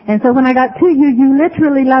 And so when I got to you, you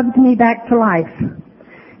literally loved me back to life.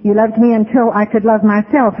 You loved me until I could love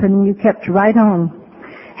myself, and you kept right on.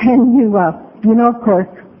 And you know, of course,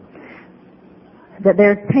 that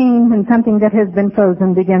there's pain when something that has been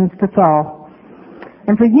frozen begins to thaw.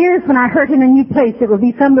 And for years when I hurt in a new place, it would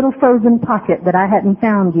be some little frozen pocket that I hadn't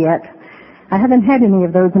found yet. I haven't had any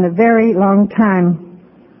of those in a very long time.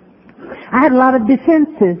 I had a lot of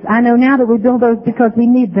defenses. I know now that we build those because we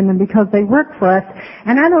need them and because they work for us.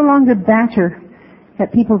 And I no longer batter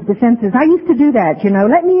at people's defenses. I used to do that,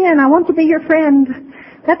 Let me in. I want to be your friend.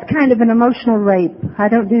 That's kind of an emotional rape. I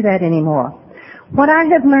don't do that anymore. What I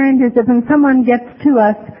have learned is that when someone gets to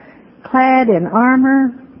us clad in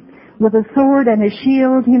armor, with a sword and a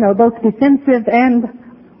shield, both defensive and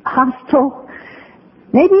hostile,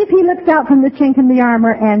 maybe if he looks out from the chink in the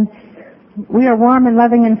armor and we are warm and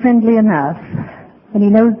loving and friendly enough, and he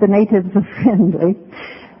knows the natives are friendly,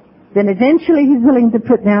 then eventually he's willing to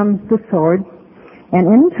put down the sword and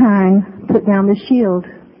in time put down the shield.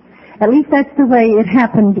 At least that's the way it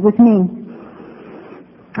happened with me.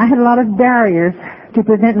 I had a lot of barriers to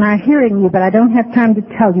prevent my hearing you, but I don't have time to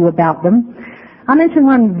tell you about them. I'll mention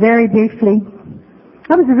one very briefly.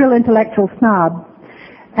 I was a real intellectual snob.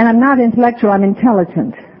 And I'm not intellectual, I'm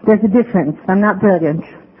intelligent. There's a difference. I'm not brilliant.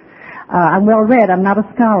 I'm well read, I'm not a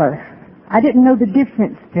scholar. I didn't know the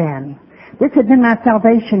difference then. This had been my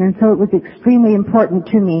salvation, and so it was extremely important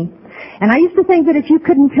to me. And I used to think that if you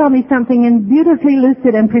couldn't tell me something in beautifully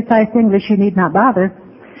lucid and precise English, you need not bother.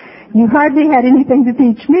 You hardly had anything to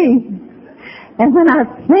teach me. And when I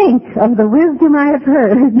think of the wisdom I have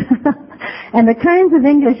heard and the kinds of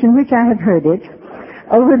English in which I have heard it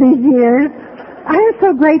over these years, I am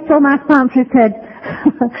so grateful my sponsor said,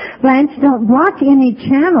 Blanche, don't block any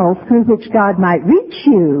channels through which God might reach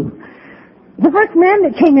you. The first man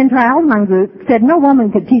that came into our Almond group said no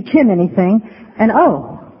woman could teach him anything. And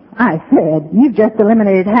I said, you've just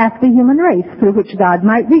eliminated half the human race through which God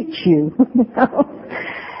might reach you.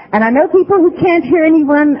 And I know people who can't hear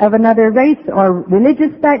anyone of another race or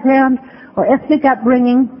religious background or ethnic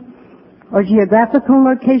upbringing or geographical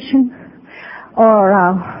location or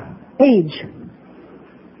age.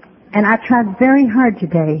 And I tried very hard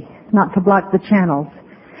today not to block the channels.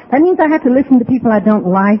 That means I have to listen to people I don't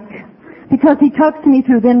like because he talks to me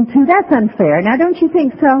through them too. That's unfair. Now, don't you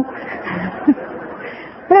think so?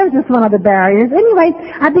 That was just one of the barriers. Anyway,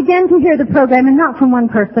 I began to hear the program, and not from one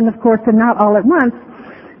person, of course, and not all at once.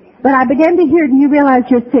 But I began to hear, do you realize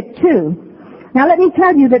you're sick too? Now let me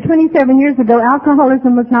tell you that 27 years ago,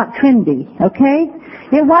 alcoholism was not trendy, okay?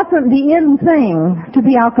 It wasn't the in thing to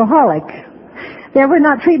be alcoholic. There were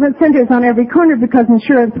not treatment centers on every corner because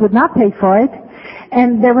insurance would not pay for it.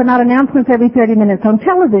 And there were not announcements every 30 minutes on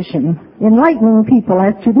television enlightening people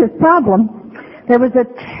as to this problem. There was a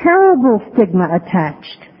terrible stigma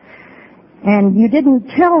attached. And you didn't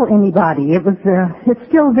tell anybody. It's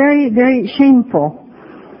still very, very shameful.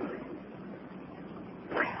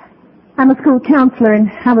 I'm a school counselor,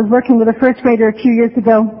 and I was working with a first grader a few years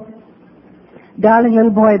ago. Darling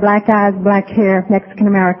little boy, black eyes, black hair,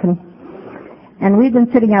 Mexican-American. And we'd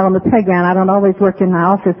been sitting out on the playground. I don't always work in my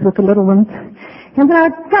office with the little ones. And when I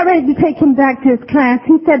got ready to take him back to his class,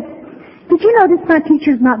 he said, did you notice my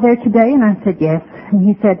teacher's not there today? And I said, yes. And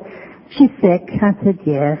he said, she's sick. I said,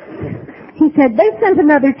 yes. He said, they sent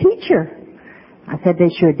another teacher. I said, they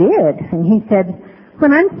sure did. And he said,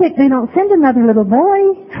 when I'm sick, they don't send another little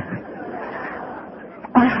boy.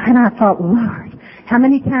 And I thought, Lord, how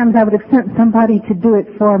many times I would have sent somebody to do it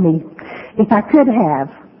for me if I could have.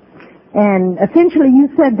 And essentially you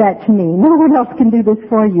said that to me. No one else can do this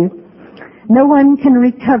for you. No one can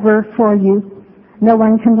recover for you. No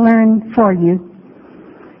one can learn for you.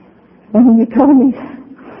 And when you told me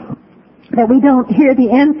that we don't hear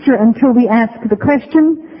the answer until we ask the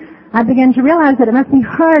question, I began to realize that it must be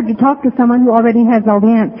hard to talk to someone who already has all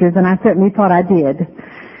the answers, and I certainly thought I did.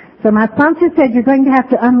 So my sponsor said you're going to have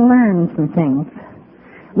to unlearn some things.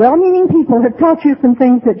 Well-meaning people have taught you some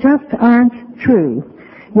things that just aren't true.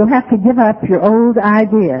 You'll have to give up your old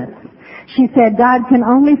ideas. She said God can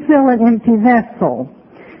only fill an empty vessel.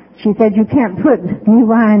 She said you can't put new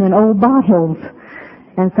wine in old bottles.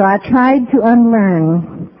 And so I tried to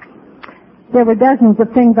unlearn. There were dozens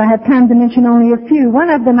of things. I have time to mention only a few.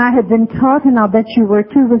 One of them I had been taught, and I'll bet you were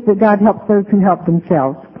too, was that God helps those who help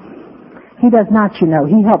themselves. He does not, you know.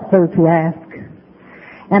 He helps those who ask.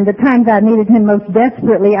 And the times I needed Him most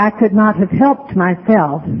desperately, I could not have helped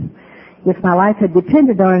myself if my life had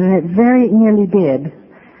depended on it, and it very nearly did.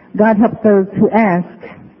 God helps those who ask.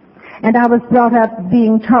 And I was brought up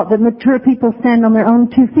being taught that mature people stand on their own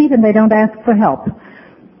 2 feet and they don't ask for help.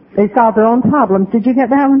 They solve their own problems. Did you get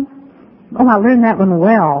that one? Oh, I learned that one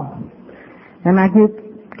well. And my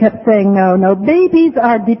group kept saying, no, babies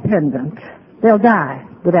are dependent. They'll die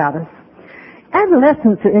without us.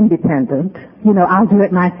 Adolescents are independent. I'll do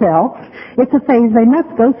it myself. It's a phase they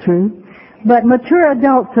must go through. But mature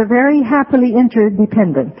adults are very happily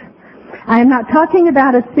interdependent. I am not talking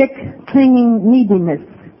about a sick, clinging neediness.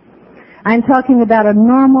 I'm talking about a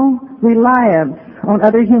normal reliance on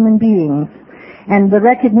other human beings and the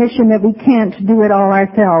recognition that we can't do it all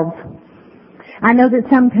ourselves. I know that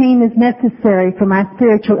some pain is necessary for my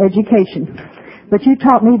spiritual education, but you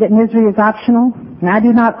taught me that misery is optional, and I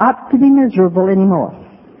do not opt to be miserable anymore.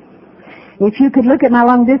 If you could look at my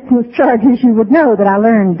long-distance charges, you would know that I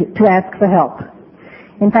learned to ask for help.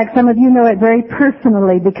 In fact, some of you know it very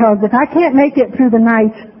personally, because if I can't make it through the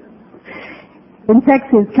night in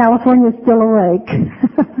Texas, California's still awake.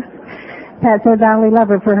 Pat says I only love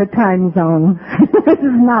her for her time zone. This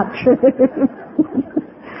is not true.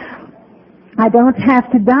 I don't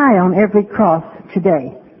have to die on every cross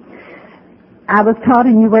today. I was taught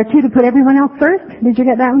and you were too to put everyone else first. Did you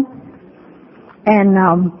get that one? And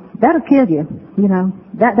that'll kill you.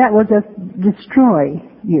 That will just destroy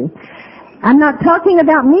you. I'm not talking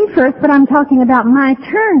about me first, but I'm talking about my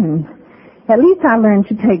turn. At least I learned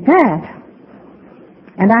to take that.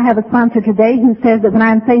 And I have a sponsor today who says that when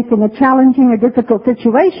I'm facing a challenging or difficult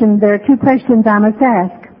situation, there are two questions I must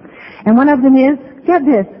ask. And one of them is, get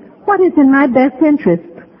this, what is in my best interest?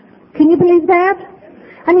 Can you believe that?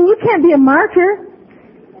 You can't be a martyr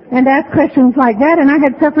and ask questions like that, and I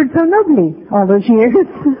had suffered so nobly all those years.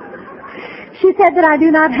 She said that I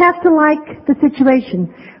do not have to like the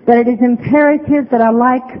situation, but it is imperative that I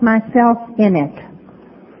like myself in it.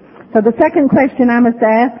 So the second question I must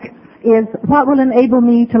ask is, what will enable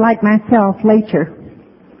me to like myself later?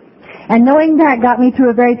 And knowing that got me through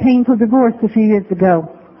a very painful divorce a few years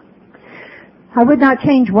ago. I would not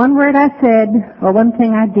change one word I said or one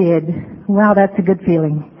thing I did. Wow, that's a good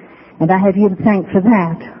feeling. And I have you to thank for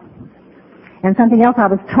that. And something else I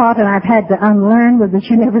was taught and I've had to unlearn was that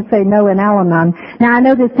you never say no in Al-Anon. Now I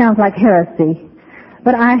know this sounds like heresy,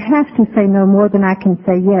 but I have to say no more than I can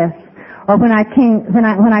say yes. Or when I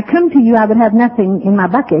come to you, I would have nothing in my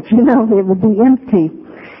bucket. It would be empty.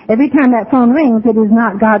 Every time that phone rings, it is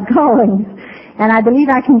not God calling. And I believe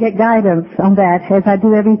I can get guidance on that as I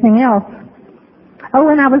do everything else. Oh,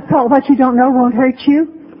 and I was taught what you don't know won't hurt you.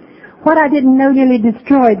 What I didn't know nearly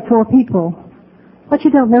destroyed 4 people. What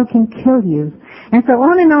you don't know can kill you. And so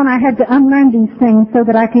on and on I had to unlearn these things so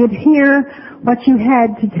that I could hear what you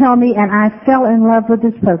had to tell me, and I fell in love with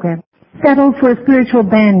this program. Settle for a spiritual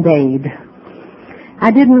Band-Aid.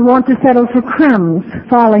 I didn't want to settle for crumbs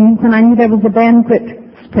falling when I knew there was a banquet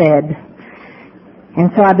spread. And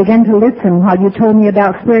so I began to listen while you told me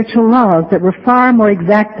about spiritual laws that were far more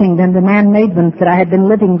exacting than the man-made ones that I had been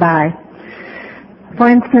living by. For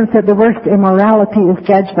instance, that the worst immorality is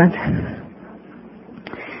judgment.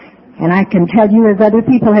 And I can tell you, as other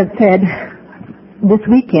people have said this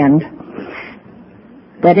weekend,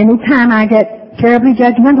 that any time I get terribly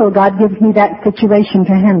judgmental, God gives me that situation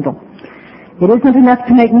to handle. It isn't enough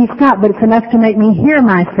to make me stop, but it's enough to make me hear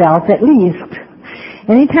myself, at least.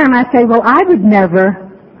 Anytime I say, well, I would never,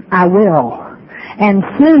 I will. And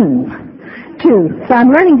soon, too. So I'm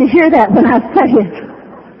learning to hear that when I say it.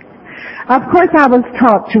 Of course, I was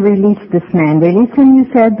taught to release this man. Release him, you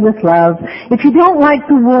said, with love. If you don't like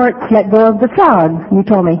the warts, let go of the frog, you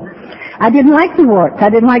told me. I didn't like the warts. I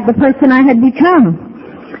didn't like the person I had become.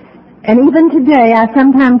 And even today, I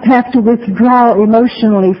sometimes have to withdraw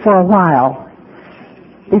emotionally for a while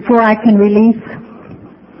before I can release.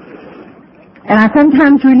 And I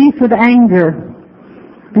sometimes release with anger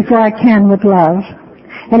before I can with love.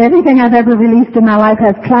 And everything I've ever released in my life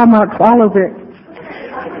has claw marks all over it.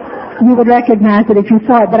 You would recognize it if you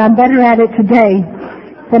saw it, but I'm better at it today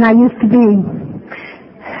than I used to be.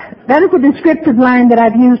 That is a descriptive line that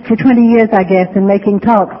I've used for 20 years, I guess, in making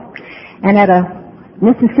talks. And at a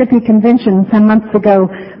Mississippi convention some months ago,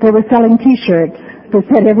 they were selling T-shirts that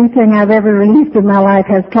said everything I've ever released in my life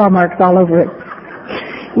has claw marks all over it.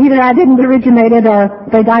 Either I didn't originate it or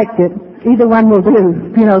they liked it. Either one will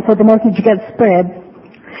do, so the message gets spread.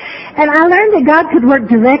 And I learned that God could work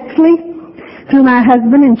directly through my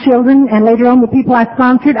husband and children, and later on the people I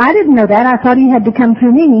sponsored. I didn't know that. I thought he had to come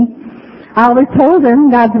through me. I always told them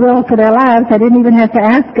God's will for their lives. I didn't even have to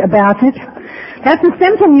ask about it. That's a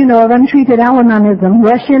symptom, of untreated Al-Anonism.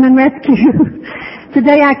 Rush in and rescue.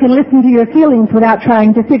 Today I can listen to your feelings without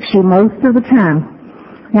trying to fix you most of the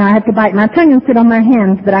time. Now I have to bite my tongue and sit on my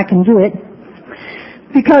hands, but I can do it.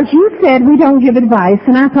 Because you said we don't give advice,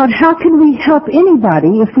 and I thought, how can we help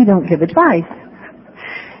anybody if we don't give advice?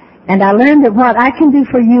 And I learned that what I can do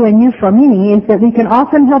for you and you for me is that we can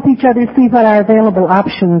often help each other see what our available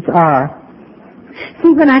options are.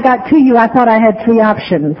 See, when I got to you, I thought I had 3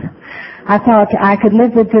 options. I thought I could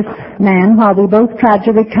live with this man while we both tried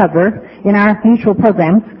to recover in our mutual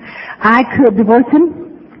programs. I could divorce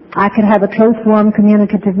him. I could have a close, warm,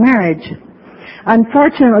 communicative marriage.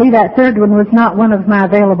 Unfortunately, that third one was not one of my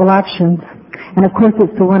available options. And of course,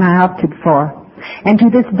 it's the one I opted for. And to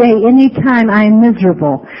this day, any time I am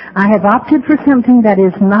miserable, I have opted for something that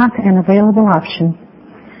is not an available option.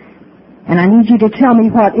 And I need you to tell me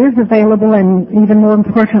what is available and, even more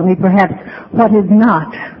importantly, perhaps, what is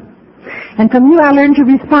not. And from you, I learned to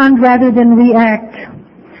respond rather than react.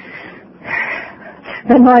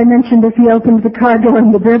 Then Roy mentioned if he opened the car door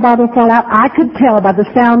and the beer bottle fell out, I could tell by the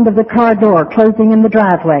sound of the car door closing in the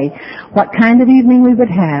driveway what kind of evening we would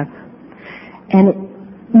have.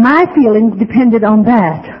 And my feelings depended on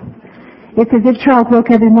that. It's as if Charles woke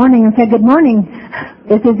every morning and said, good morning.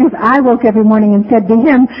 It's as if I woke every morning and said to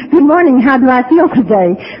him, good morning, how do I feel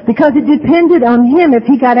today? Because it depended on him. If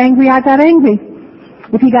he got angry, I got angry.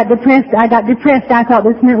 If he got depressed, I got depressed. I thought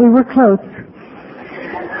this meant we were close.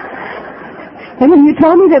 And when you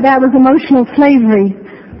told me that that was emotional slavery,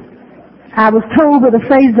 I was told with a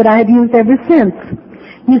phrase that I had used ever since.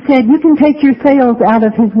 You said, you can take your sails out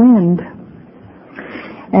of his wind.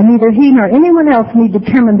 And neither he nor anyone else need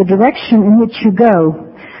determine the direction in which you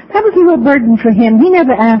go. That was a real burden for him. He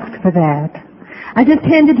never asked for that. I just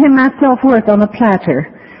handed him my self-worth on a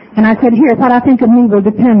platter. And I said, here, what I think of me will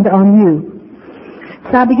depend on you.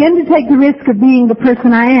 So I began to take the risk of being the person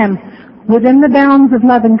I am within the bounds of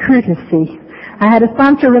love and courtesy. I had a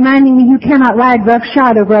sponsor reminding me, you cannot ride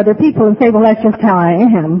roughshod over other people and say, well, that's just how I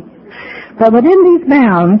am. But within these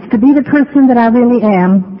bounds, to be the person that I really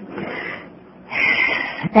am,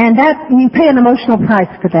 and that, you pay an emotional price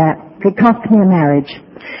for that. It cost me a marriage.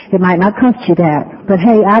 It might not cost you that. But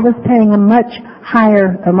hey, I was paying a much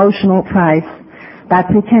higher emotional price by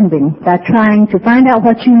pretending, by trying to find out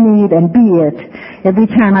what you need and be it every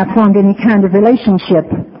time I formed any kind of relationship.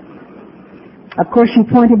 Of course, you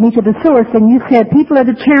pointed me to the source and you said, people are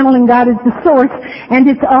the channel and God is the source, and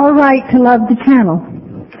it's all right to love the channel.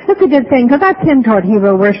 That's a good thing, because I tend toward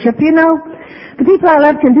hero worship, you know. The people I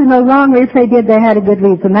love can do no wrong, or if they did, they had a good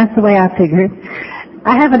reason. That's the way I figure it.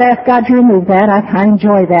 I haven't asked God to remove that. I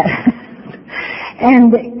enjoy that.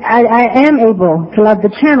 And I am able to love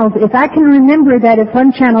the channels if I can remember that if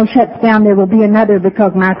one channel shuts down, there will be another,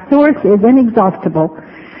 because my source is inexhaustible.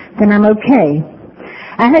 Then I'm okay.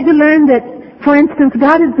 I had to learn that, for instance,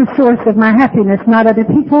 God is the source of my happiness, not other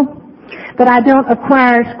people. That I don't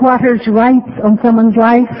acquire squatter's rights on someone's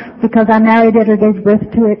life because I married it or gave birth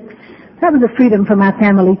to it. That was a freedom for my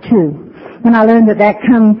family, too, when I learned that that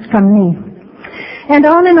comes from me. And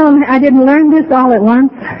on, I didn't learn this all at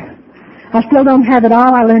once. I still don't have it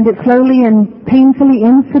all. I learned it slowly and painfully,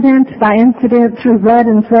 incident by incident, through blood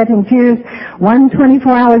and sweat and tears, 24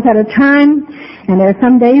 hours at a time. And there are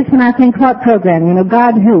some days when I think, what program? You know,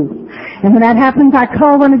 God who? And when that happens, I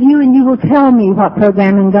call one of you and you will tell me what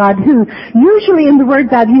program and God who. Usually in the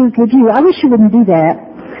words I've used with you. I wish you wouldn't do that.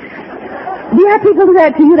 Do you have people do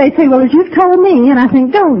that to you? They say, well, as you've told me. And I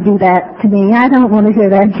think, don't do that to me. I don't want to hear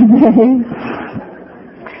that today.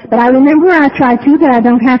 But I remember I try to, that I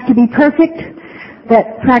don't have to be perfect,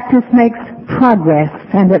 that practice makes progress,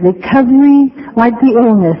 and that recovery, like the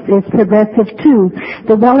illness, is progressive too.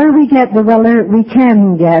 The weller we get, the weller we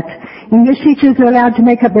can get. English teachers are allowed to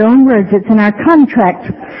make up their own words. It's in our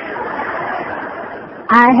contract.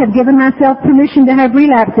 I have given myself permission to have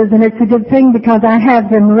relapses, and it's a good thing because I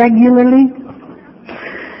have them regularly.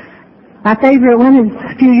 My favorite one is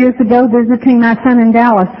a few years ago visiting my son in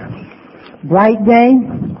Dallas. Bright day,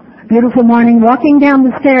 beautiful morning, walking down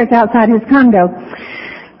the stairs outside his condo.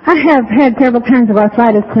 I have had several kinds of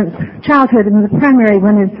arthritis since childhood, and the primary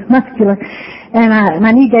one is muscular. And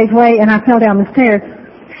my knee gave way, and I fell down the stairs.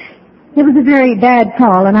 It was a very bad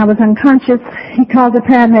fall, and I was unconscious. He called the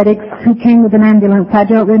paramedics, who came with an ambulance. I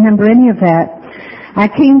don't remember any of that. I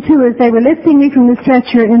came to as they were lifting me from the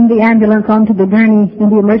stretcher in the ambulance onto the gurney in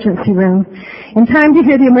the emergency room, in time to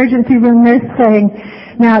hear the emergency room nurse saying,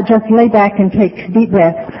 now just lay back and take deep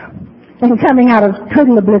breaths. And coming out of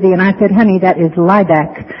total oblivion, I said, honey, that is lie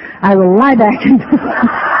back. I will lie back.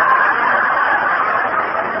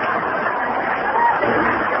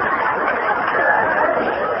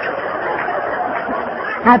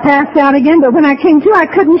 I passed out again, but when I came to, I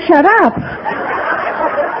couldn't shut up.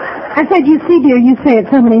 I said, you see, dear, you say it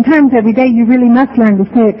so many times every day, you really must learn to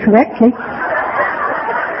say it correctly.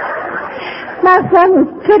 My son was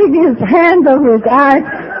putting his hand over his eyes.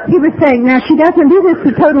 He was saying, now, she doesn't do this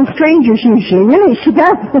to total strangers usually. Really, she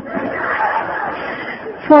doesn't.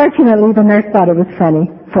 Fortunately, the nurse thought it was funny.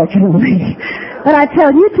 Fortunately. But I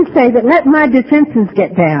tell you to say that let my defenses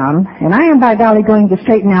get down, and I am by golly going to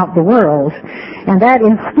straighten out the world, and that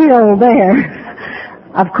is still there.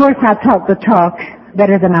 Of course I talk the talk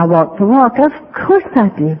better than I walk the walk. Of course I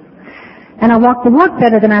do. And I walk the walk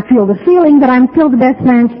better than I feel the feeling, but I'm still the best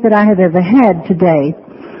ranch that I have ever had today.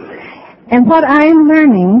 And what I am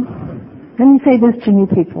learning, let me say this to you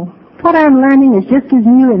people, what I'm learning is just as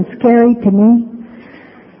new and scary to me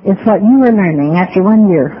is what you are learning after 1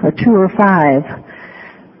 year or 2 or 5.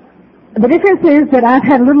 The difference is that I've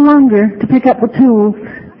had a little longer to pick up the tools,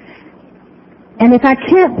 and if I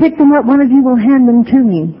can't pick them up, one of you will hand them to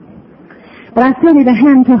me. But I still need a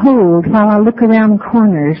hand to hold while I look around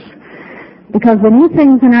corners, because the new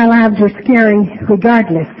things in our lives are scary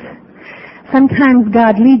regardless. Sometimes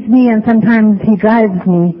God leads me, and sometimes He drives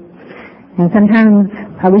me, and sometimes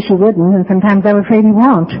I wish He wouldn't, and sometimes I'm afraid He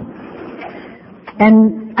won't.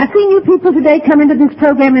 And I've seen you people today come into this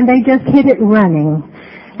program and they just hit it running.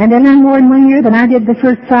 And they learned more in 1 year than I did the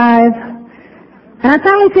first 5. And I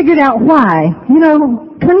finally figured out why. You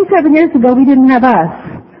know, 27 years ago we didn't have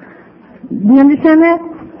us. Do you understand that?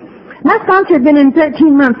 My sponsor had been in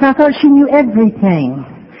 13 months, and I thought she knew everything.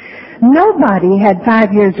 Nobody had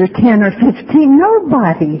 5 years or 10 or 15.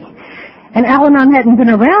 Nobody. And Al-Anon hadn't been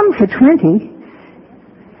around for 20.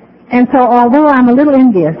 And so although I'm a little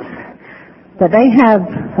envious that they have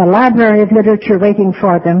a library of literature waiting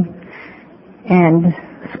for them and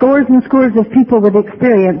scores of people with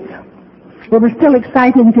experience, it was still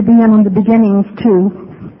exciting to be in on the beginnings too.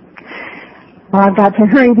 Well, I've got to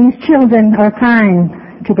hurry. These children are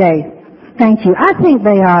fine today. Thank you. I think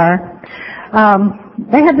they are.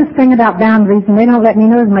 They have this thing about boundaries, and they don't let me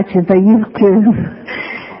know as much as they used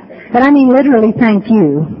to. But I mean literally, thank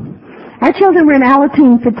you. Our children were in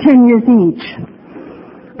Alateen for 10 years each.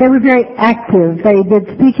 They were very active. They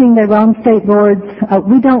did speaking. They were on state boards.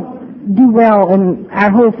 We don't do well in our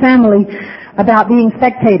whole family about being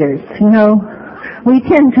spectators. You know, we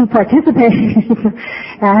tend to participate.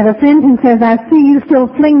 I have a friend who says, I see you still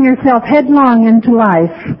fling yourself headlong into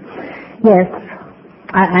life. Yes.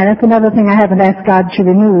 And that's another thing I haven't asked God to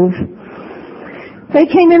remove. They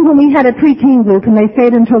came in when we had a preteen group, and they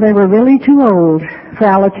stayed until they were really too old for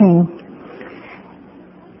Alateen.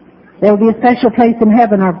 There will be a special place in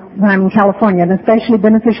heaven or when I'm in California, and especially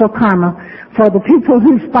beneficial karma for the people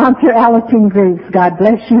who sponsor Alateen groups. God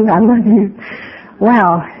bless you. I love you.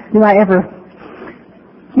 Wow. Do I ever.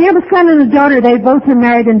 We have a son and a daughter. They both are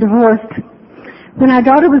married and divorced. When our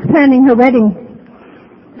daughter was planning her wedding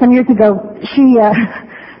some years ago, she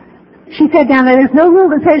said down there's no rule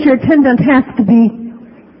that says your attendant has to be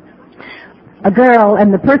a girl,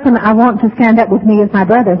 and the person I want to stand up with me is my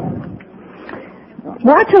brother.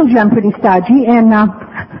 Well, I told you I'm pretty stodgy, and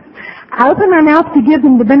I opened my mouth to give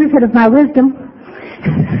them the benefit of my wisdom.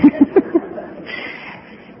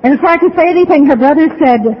 And before I could say anything, her brother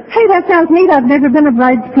said, hey, that sounds neat. I've never been a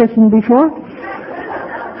bridesperson before.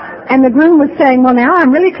 And the groom was saying, well, now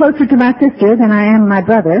I'm really closer to my sister than I am my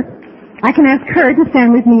brother. I can ask her to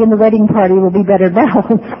stand with me, and the wedding party will be better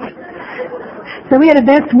balanced. So we had a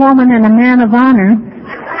best woman and a man of honor.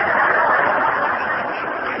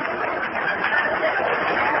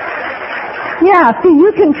 Yeah, see,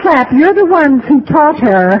 you can clap. You're the ones who taught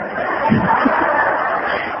her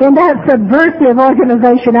in that subversive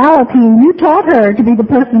organizationality. You taught her to be the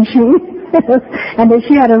person she is, and that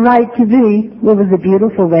she had a right to be. It was a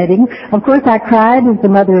beautiful wedding. Of course, I cried, as the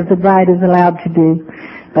mother of the bride is allowed to do.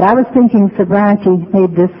 But I was thinking sobriety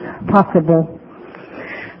made this possible.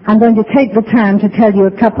 I'm going to take the time to tell you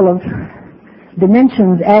a couple of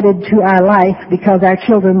dimensions added to our life because our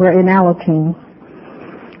children were in Alateen.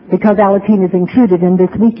 Because Alateen is included in this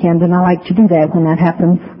weekend, and I like to do that when that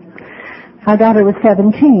happens. Our daughter was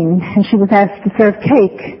 17, and she was asked to serve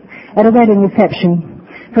cake at a wedding reception.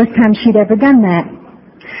 First time she'd ever done that.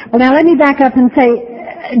 Well, now let me back up and say,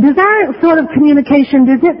 does our sort of communication,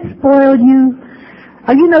 does it spoil you?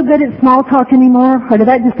 Are you no good at small talk anymore, or did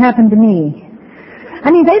that just happen to me?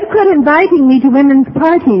 I mean, they've quit inviting me to women's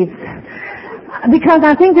parties because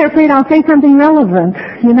I think they're afraid I'll say something relevant,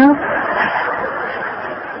 you know?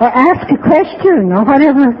 Or ask a question, or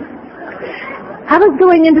whatever. I was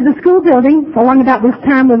going into the school building along about this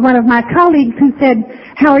time with one of my colleagues who said,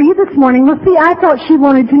 how are you this morning? Well, see, I thought she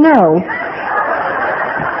wanted to know.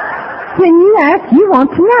 When you ask, you want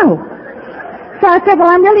to know. So I said, well,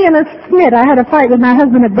 I'm really in a snit. I had a fight with my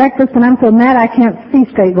husband at breakfast, and I'm so mad I can't see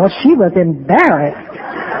straight. Well, she was embarrassed.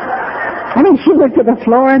 I mean, she looked at the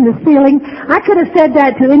floor and the ceiling. I could have said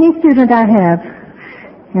that to any student I have.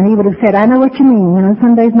 And he would have said, I know what you mean. You know,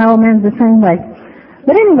 some days my old man's the same way.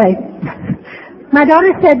 But anyway, my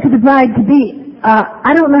daughter said to the bride-to-be,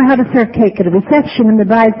 I don't know how to serve cake at a reception, and the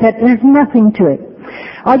bride said, there's nothing to it.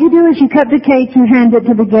 All you do is you cut the cake, you hand it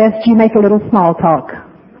to the guest, you make a little small talk.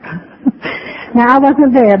 Now, I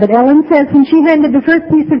wasn't there, but Ellen says when she handed the first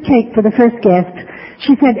piece of cake to the first guest,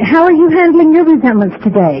 she said, how are you handling your resentments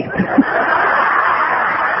today?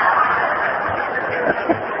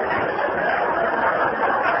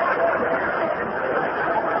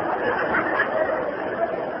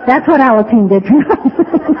 That's what our team did.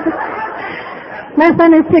 My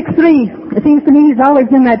son is 6'3". It seems to me he's always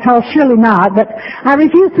been that tall. Surely not. But I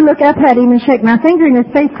refuse to look up at him and shake my finger in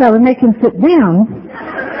his face so I would make him sit down.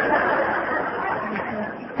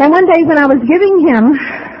 And one day when I was giving him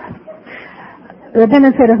the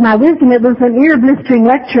benefit of my wisdom, it was an ear-blistering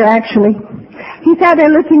lecture, actually. He sat there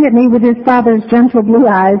looking at me with his father's gentle blue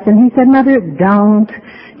eyes, and he said, Mother, don't.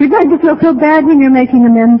 You're going to feel so bad when you're making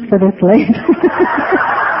amends for this later.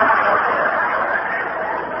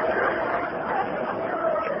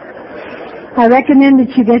 I recommend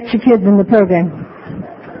that you get your kids in the program.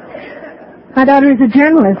 My daughter is a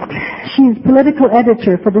journalist. She's political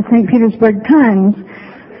editor for the St. Petersburg Times,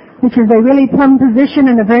 which is a really plum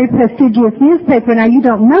position and a very prestigious newspaper. Now, you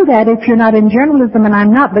don't know that if you're not in journalism, and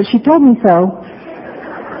I'm not, but she told me so.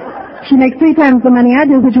 She makes 3 times the money I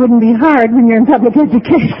do, which wouldn't be hard when you're in public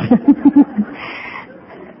education.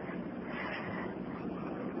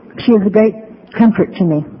 She is a great comfort to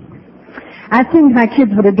me. I assumed my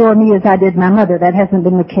kids would adore me as I did my mother. That hasn't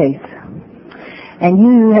been the case. And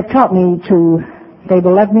you have taught me they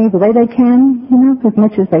will love me the way they can, as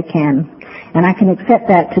much as they can. And I can accept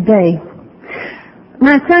that today.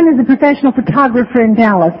 My son is a professional photographer in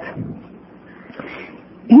Dallas.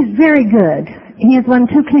 He's very good. He has won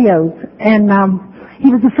 2 Clios, and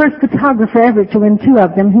he was the first photographer ever to win 2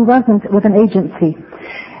 of them who wasn't with an agency.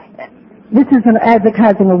 This is an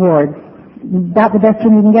advertising award. About the best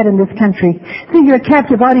one you can get in this country. See, you're a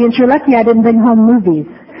captive audience. You're lucky I didn't bring home movies.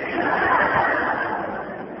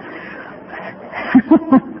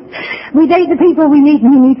 We date the people we meet, and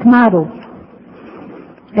he meets models.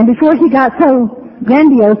 And before he got so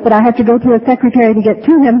grandiose that I had to go to a secretary to get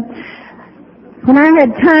to him, when I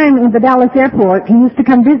had time in the Dallas airport, he used to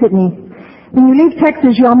come visit me. When you leave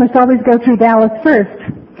Texas, you almost always go through Dallas first.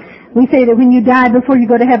 We say that when you die, before you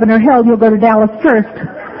go to heaven or hell, you'll go to Dallas first.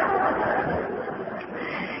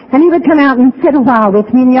 And he would come out and sit a while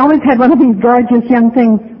with me, and he always had one of these gorgeous young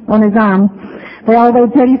things on his arm. They all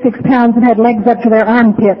weighed 36 pounds and had legs up to their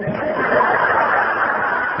armpits.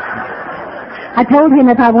 I told him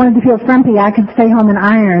if I wanted to feel frumpy, I could stay home and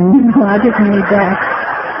iron. I didn't need that.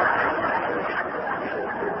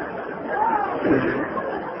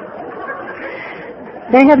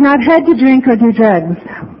 They have not had to drink or do drugs.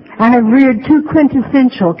 I have reared 2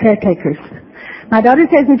 quintessential caretakers. My daughter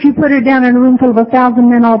says if you put her down in a room full of 1,000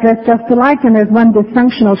 men all dressed just alike and there's one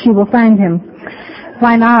dysfunctional, she will find him.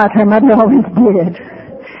 Why not? Her mother always did.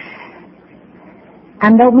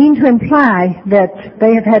 I don't mean to imply that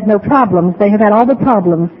they have had no problems. They have had all the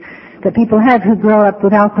problems that people have who grow up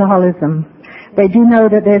with alcoholism. They do know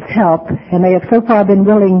that there's help, and they have so far been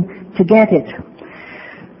willing to get it.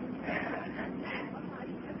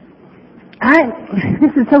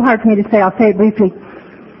 This is so hard for me to say. I'll say it briefly.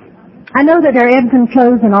 I know that there are ebbs and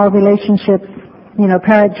flows in all relationships,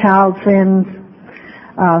 parent, child, friends,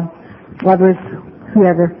 lovers,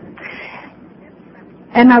 whoever.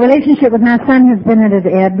 And my relationship with my son has been at an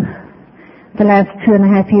ebb the last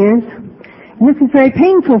 2.5 years. And this is very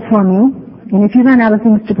painful for me. And if you run out of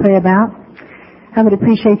things to pray about, I would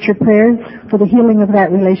appreciate your prayers for the healing of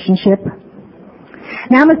that relationship.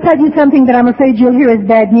 Now, I must tell you something that I'm afraid you'll hear as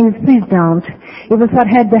bad news. Please don't. It was what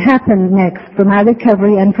had to happen next for my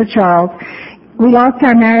recovery and for Charles. We lost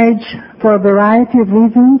our marriage for a variety of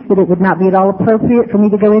reasons that it would not be at all appropriate for me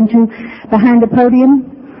to go into behind a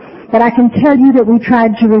podium. But I can tell you that we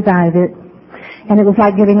tried to revive it. And it was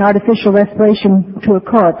like giving artificial respiration to a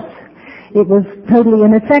corpse. It was totally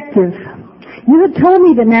ineffective. You had told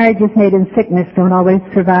me that marriages made in sickness don't always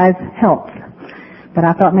survive health. But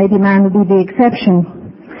I thought maybe mine would be the exception.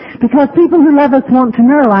 Because people who love us want to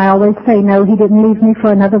know, I always say, no, he didn't leave me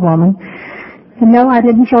for another woman. And no, I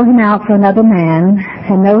didn't throw him out for another man.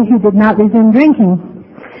 And no, he did not resume drinking.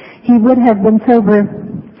 He would have been sober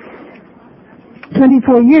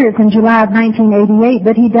 24 years in July of 1988,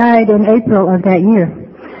 but he died in April of that year.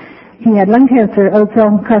 He had lung cancer,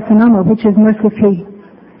 O-cell carcinoma, which is mercifully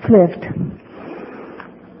swift.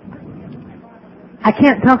 I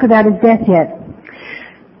can't talk about his death yet.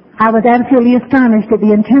 I was absolutely astonished at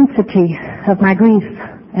the intensity of my grief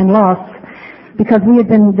and loss because we had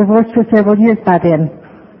been divorced for several years by then.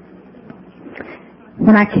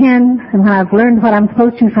 When I can and when I've learned what I'm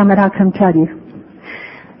supposed to from it, I'll come tell you.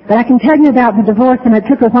 But I can tell you about the divorce, and it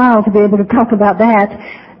took a while to be able to talk about that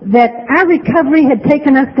our recovery had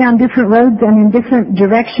taken us down different roads and in different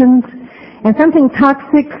directions, and something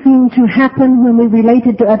toxic seemed to happen when we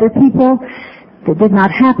related to other people that did not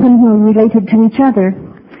happen when we related to each other.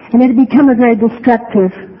 And it had become a very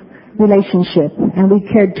destructive relationship, and we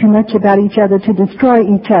cared too much about each other to destroy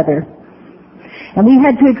each other. And we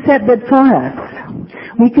had to accept that for us,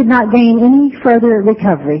 we could not gain any further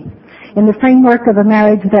recovery in the framework of a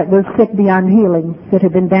marriage that was sick beyond healing, that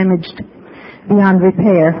had been damaged beyond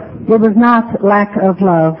repair. It was not lack of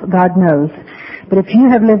love, God knows. But if you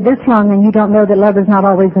have lived this long and you don't know that love is not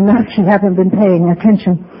always enough, you haven't been paying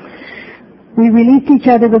attention. We released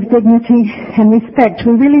each other with dignity and respect.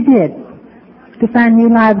 We really did. To find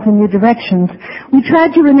new lives and new directions. We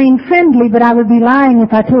tried to remain friendly, but I would be lying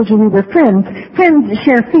if I told you we were friends. Friends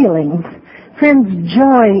share feelings. Friends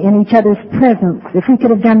joy in each other's presence. If we could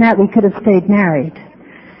have done that, we could have stayed married.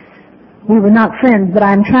 We were not friends, but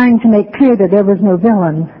I'm trying to make clear that there was no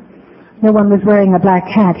villain. No one was wearing a black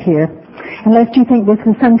hat here. Unless you think this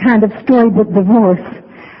is some kind of storybook divorce.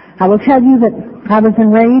 I will tell you that I was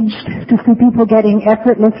enraged to see people getting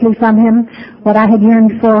effortlessly from him what I had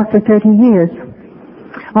yearned for 30 years.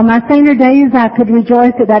 On my saner days, I could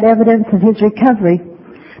rejoice at that evidence of his recovery.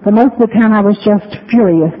 But most of the time I was just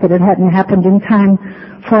furious that it hadn't happened in time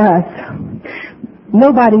for us.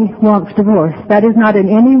 Nobody wants divorce. That is not in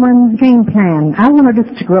anyone's game plan. I wanted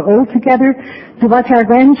us to grow old together, to watch our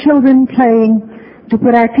grandchildren playing, to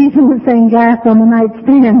put our teeth in the same glass on the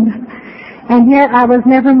nightstand. And yet I was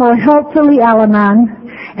never more helpfully Al-Anon,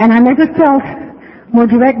 and I never felt more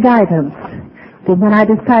direct guidance than when I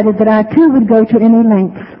decided that I too would go to any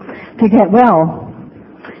lengths to get well.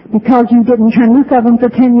 Because you didn't turn loose of them for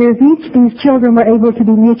 10 years each, these children were able to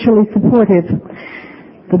be mutually supportive.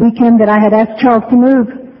 The weekend that I had asked Charles to move,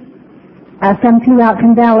 our son flew out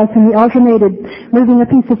from Dallas, and he alternated moving a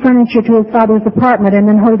piece of furniture to his father's apartment and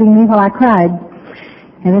then holding me while I cried.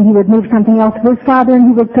 And then he would move something else to his father,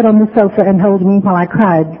 and he would sit on the sofa and hold me while I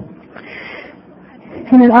cried.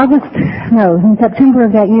 And in September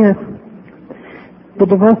of that year, the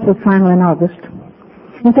divorce was final in August.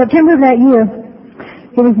 In September of that year,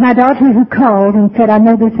 it was my daughter who called and said, I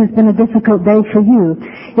know this has been a difficult day for you.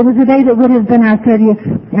 It was a day that would have been our 30th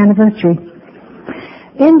anniversary.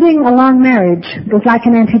 Ending a long marriage is like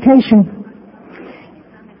an amputation.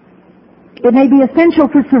 It may be essential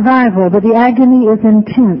for survival, but the agony is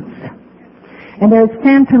intense. And there is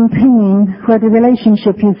phantom pain where the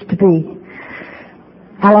relationship used to be.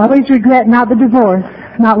 I'll always regret not the divorce,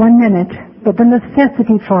 not 1 minute, but the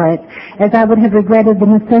necessity for it, as I would have regretted the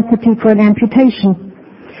necessity for an amputation.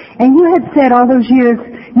 And you had said all those years,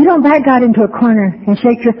 you don't back God into a corner and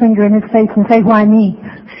shake your finger in his face and say, why me?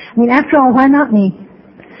 I mean, after all, why not me?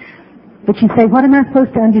 But you say, what am I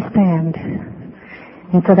supposed to understand?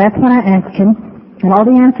 And so that's what I asked him. And all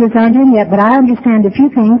the answers aren't in yet, but I understand a few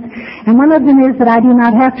things. And one of them is that I do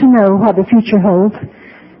not have to know what the future holds,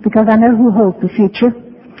 because I know who holds the future.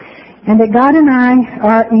 And that God and I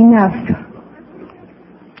are enough.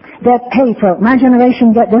 That, hey, folks, my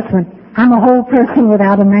generation, get this one. I'm a whole person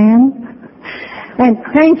without a man. And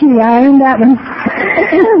thank you, I earned that one.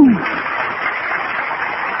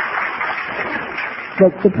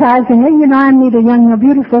 But surprisingly, I'm neither young nor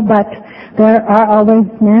beautiful, but there are always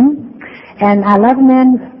men. And I love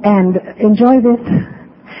men and enjoy this.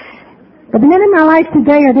 But the men in my life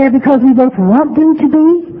today are there because we both want them to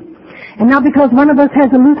be. And not because one of us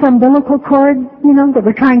has a loose umbilical cord, that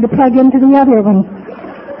we're trying to plug into the other one.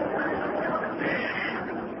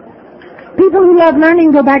 People who love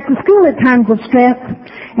learning go back to school at times of stress,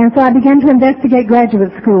 and so I began to investigate graduate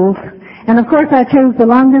schools. And of course I chose the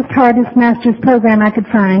longest, hardest master's program I could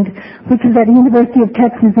find, which was at the University of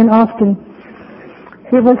Texas in Austin.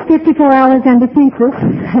 It was 54 hours and a thesis.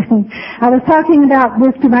 I was talking about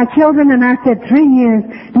this to my children, and I said, 3 years.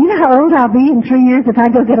 Do you know how old I'll be in 3 years if I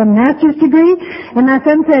go get a master's degree? And my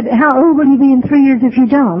son said, how old will you be in 3 years if you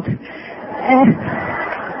don't?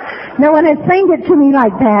 No one had explained it to me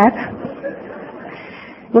like that.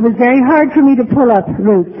 It was very hard for me to pull up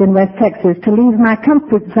roots in West Texas, to leave my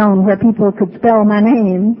comfort zone where people could spell my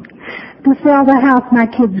name, to sell the house my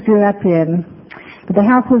kids grew up in. But the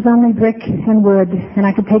house was only brick and wood, and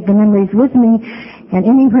I could take the memories with me, and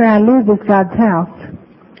anywhere I live is God's house.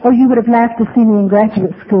 Oh, you would have laughed to see me in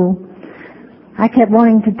graduate school. I kept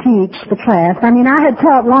wanting to teach the class. I had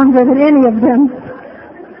taught longer than any of them.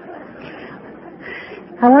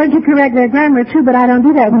 I wanted to correct their grammar too, but I don't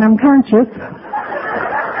do that when I'm conscious.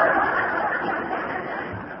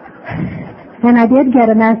 And I did get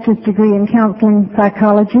a master's degree in counseling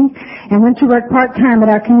psychology, and went to work part-time at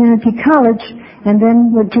our community college, and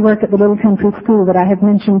then went to work at the little country school that I have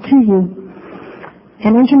mentioned to you.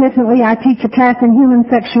 And intermittently, I teach a class in human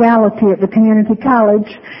sexuality at the community college.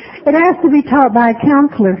 It has to be taught by a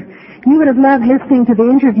counselor. You would have loved listening to the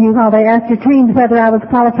interview while they ascertained whether I was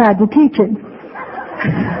qualified to teach it.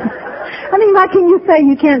 I mean, why can you say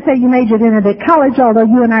you can't say you majored in it at college, although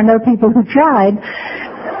you and I know people who tried?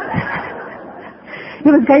 It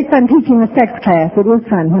was great fun teaching a sex class. It was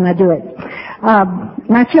fun when I do it.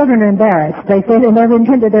 My children are embarrassed. They say they never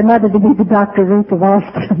intended their mother to be the Dr. Ruth of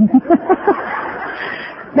Austin.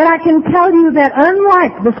 But I can tell you that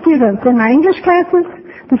unlike the students in my English classes,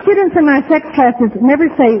 the students in my sex classes never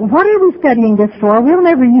say, what are we studying this for? We'll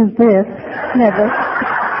never use this. Never.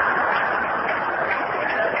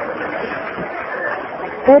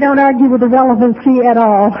 They don't argue with the relevancy at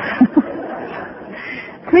all.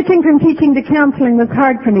 Switching from teaching to counseling was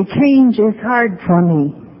hard for me. Change is hard for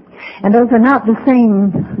me. And those are not the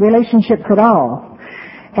same relationships at all.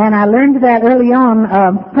 And I learned that early on,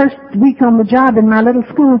 first week on the job in my little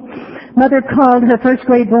school. Mother called, her first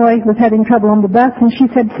grade boy was having trouble on the bus, and she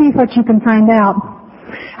said, see what you can find out.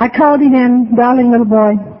 I called him in, darling little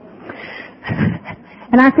boy.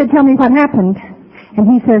 And I said, tell me what happened. And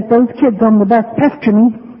he says, those kids on the bus pester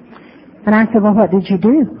me. And I said, well, what did you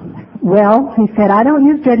do? Well, he said, I don't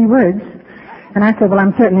use dirty words. And I said, well,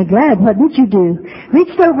 I'm certainly glad. What did you do?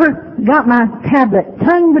 Reached over, got my tablet,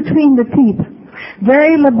 tongue between the teeth.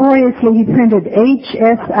 Very laboriously, he printed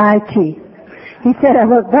HSIT. He said, I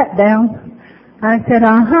wrote that down. I said,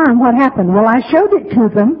 and what happened? Well, I showed it to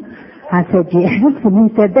them. I said, yes. And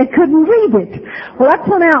he said, they couldn't read it. Well, up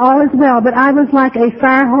till now, all is well, but I was like a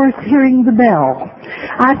fire horse hearing the bell.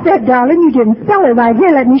 I said, darling, you didn't spell it right. Here,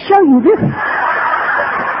 let me show you this.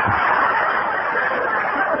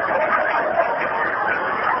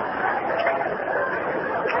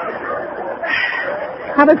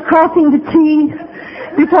 I was crossing the T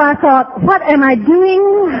before I thought, what am I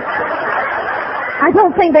doing? I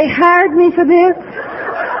don't think they hired me for this.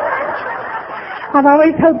 I've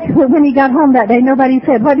always hoped that when he got home that day, nobody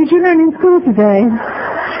said, what did you learn in school today?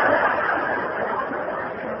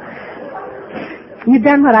 You've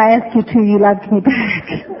done what I asked you to. You loved me back.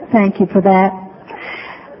 Thank you for that.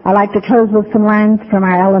 I like to close with some lines from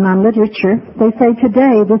our Al-Anon literature. They say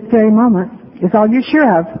today, this very moment, is all you're sure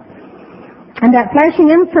of. And that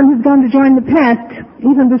flashing instant is going to join the past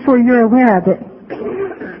even before you're aware of it.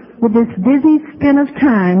 With this busy spin of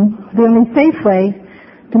time, the only safe way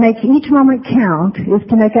to make each moment count is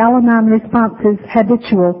to make Al-Anon responses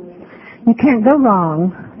habitual. You can't go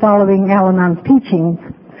wrong following Al-Anon's teachings.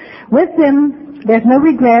 With them, there's no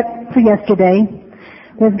regret for yesterday.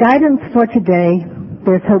 There's guidance for today.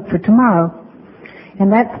 There's hope for tomorrow.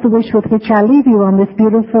 And that's the wish with which I leave you on this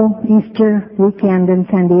beautiful Easter weekend in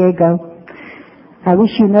San Diego. I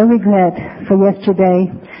wish you no regret for yesterday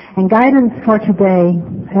and guidance for today,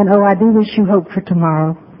 and oh, I do wish you hope for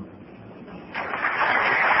tomorrow.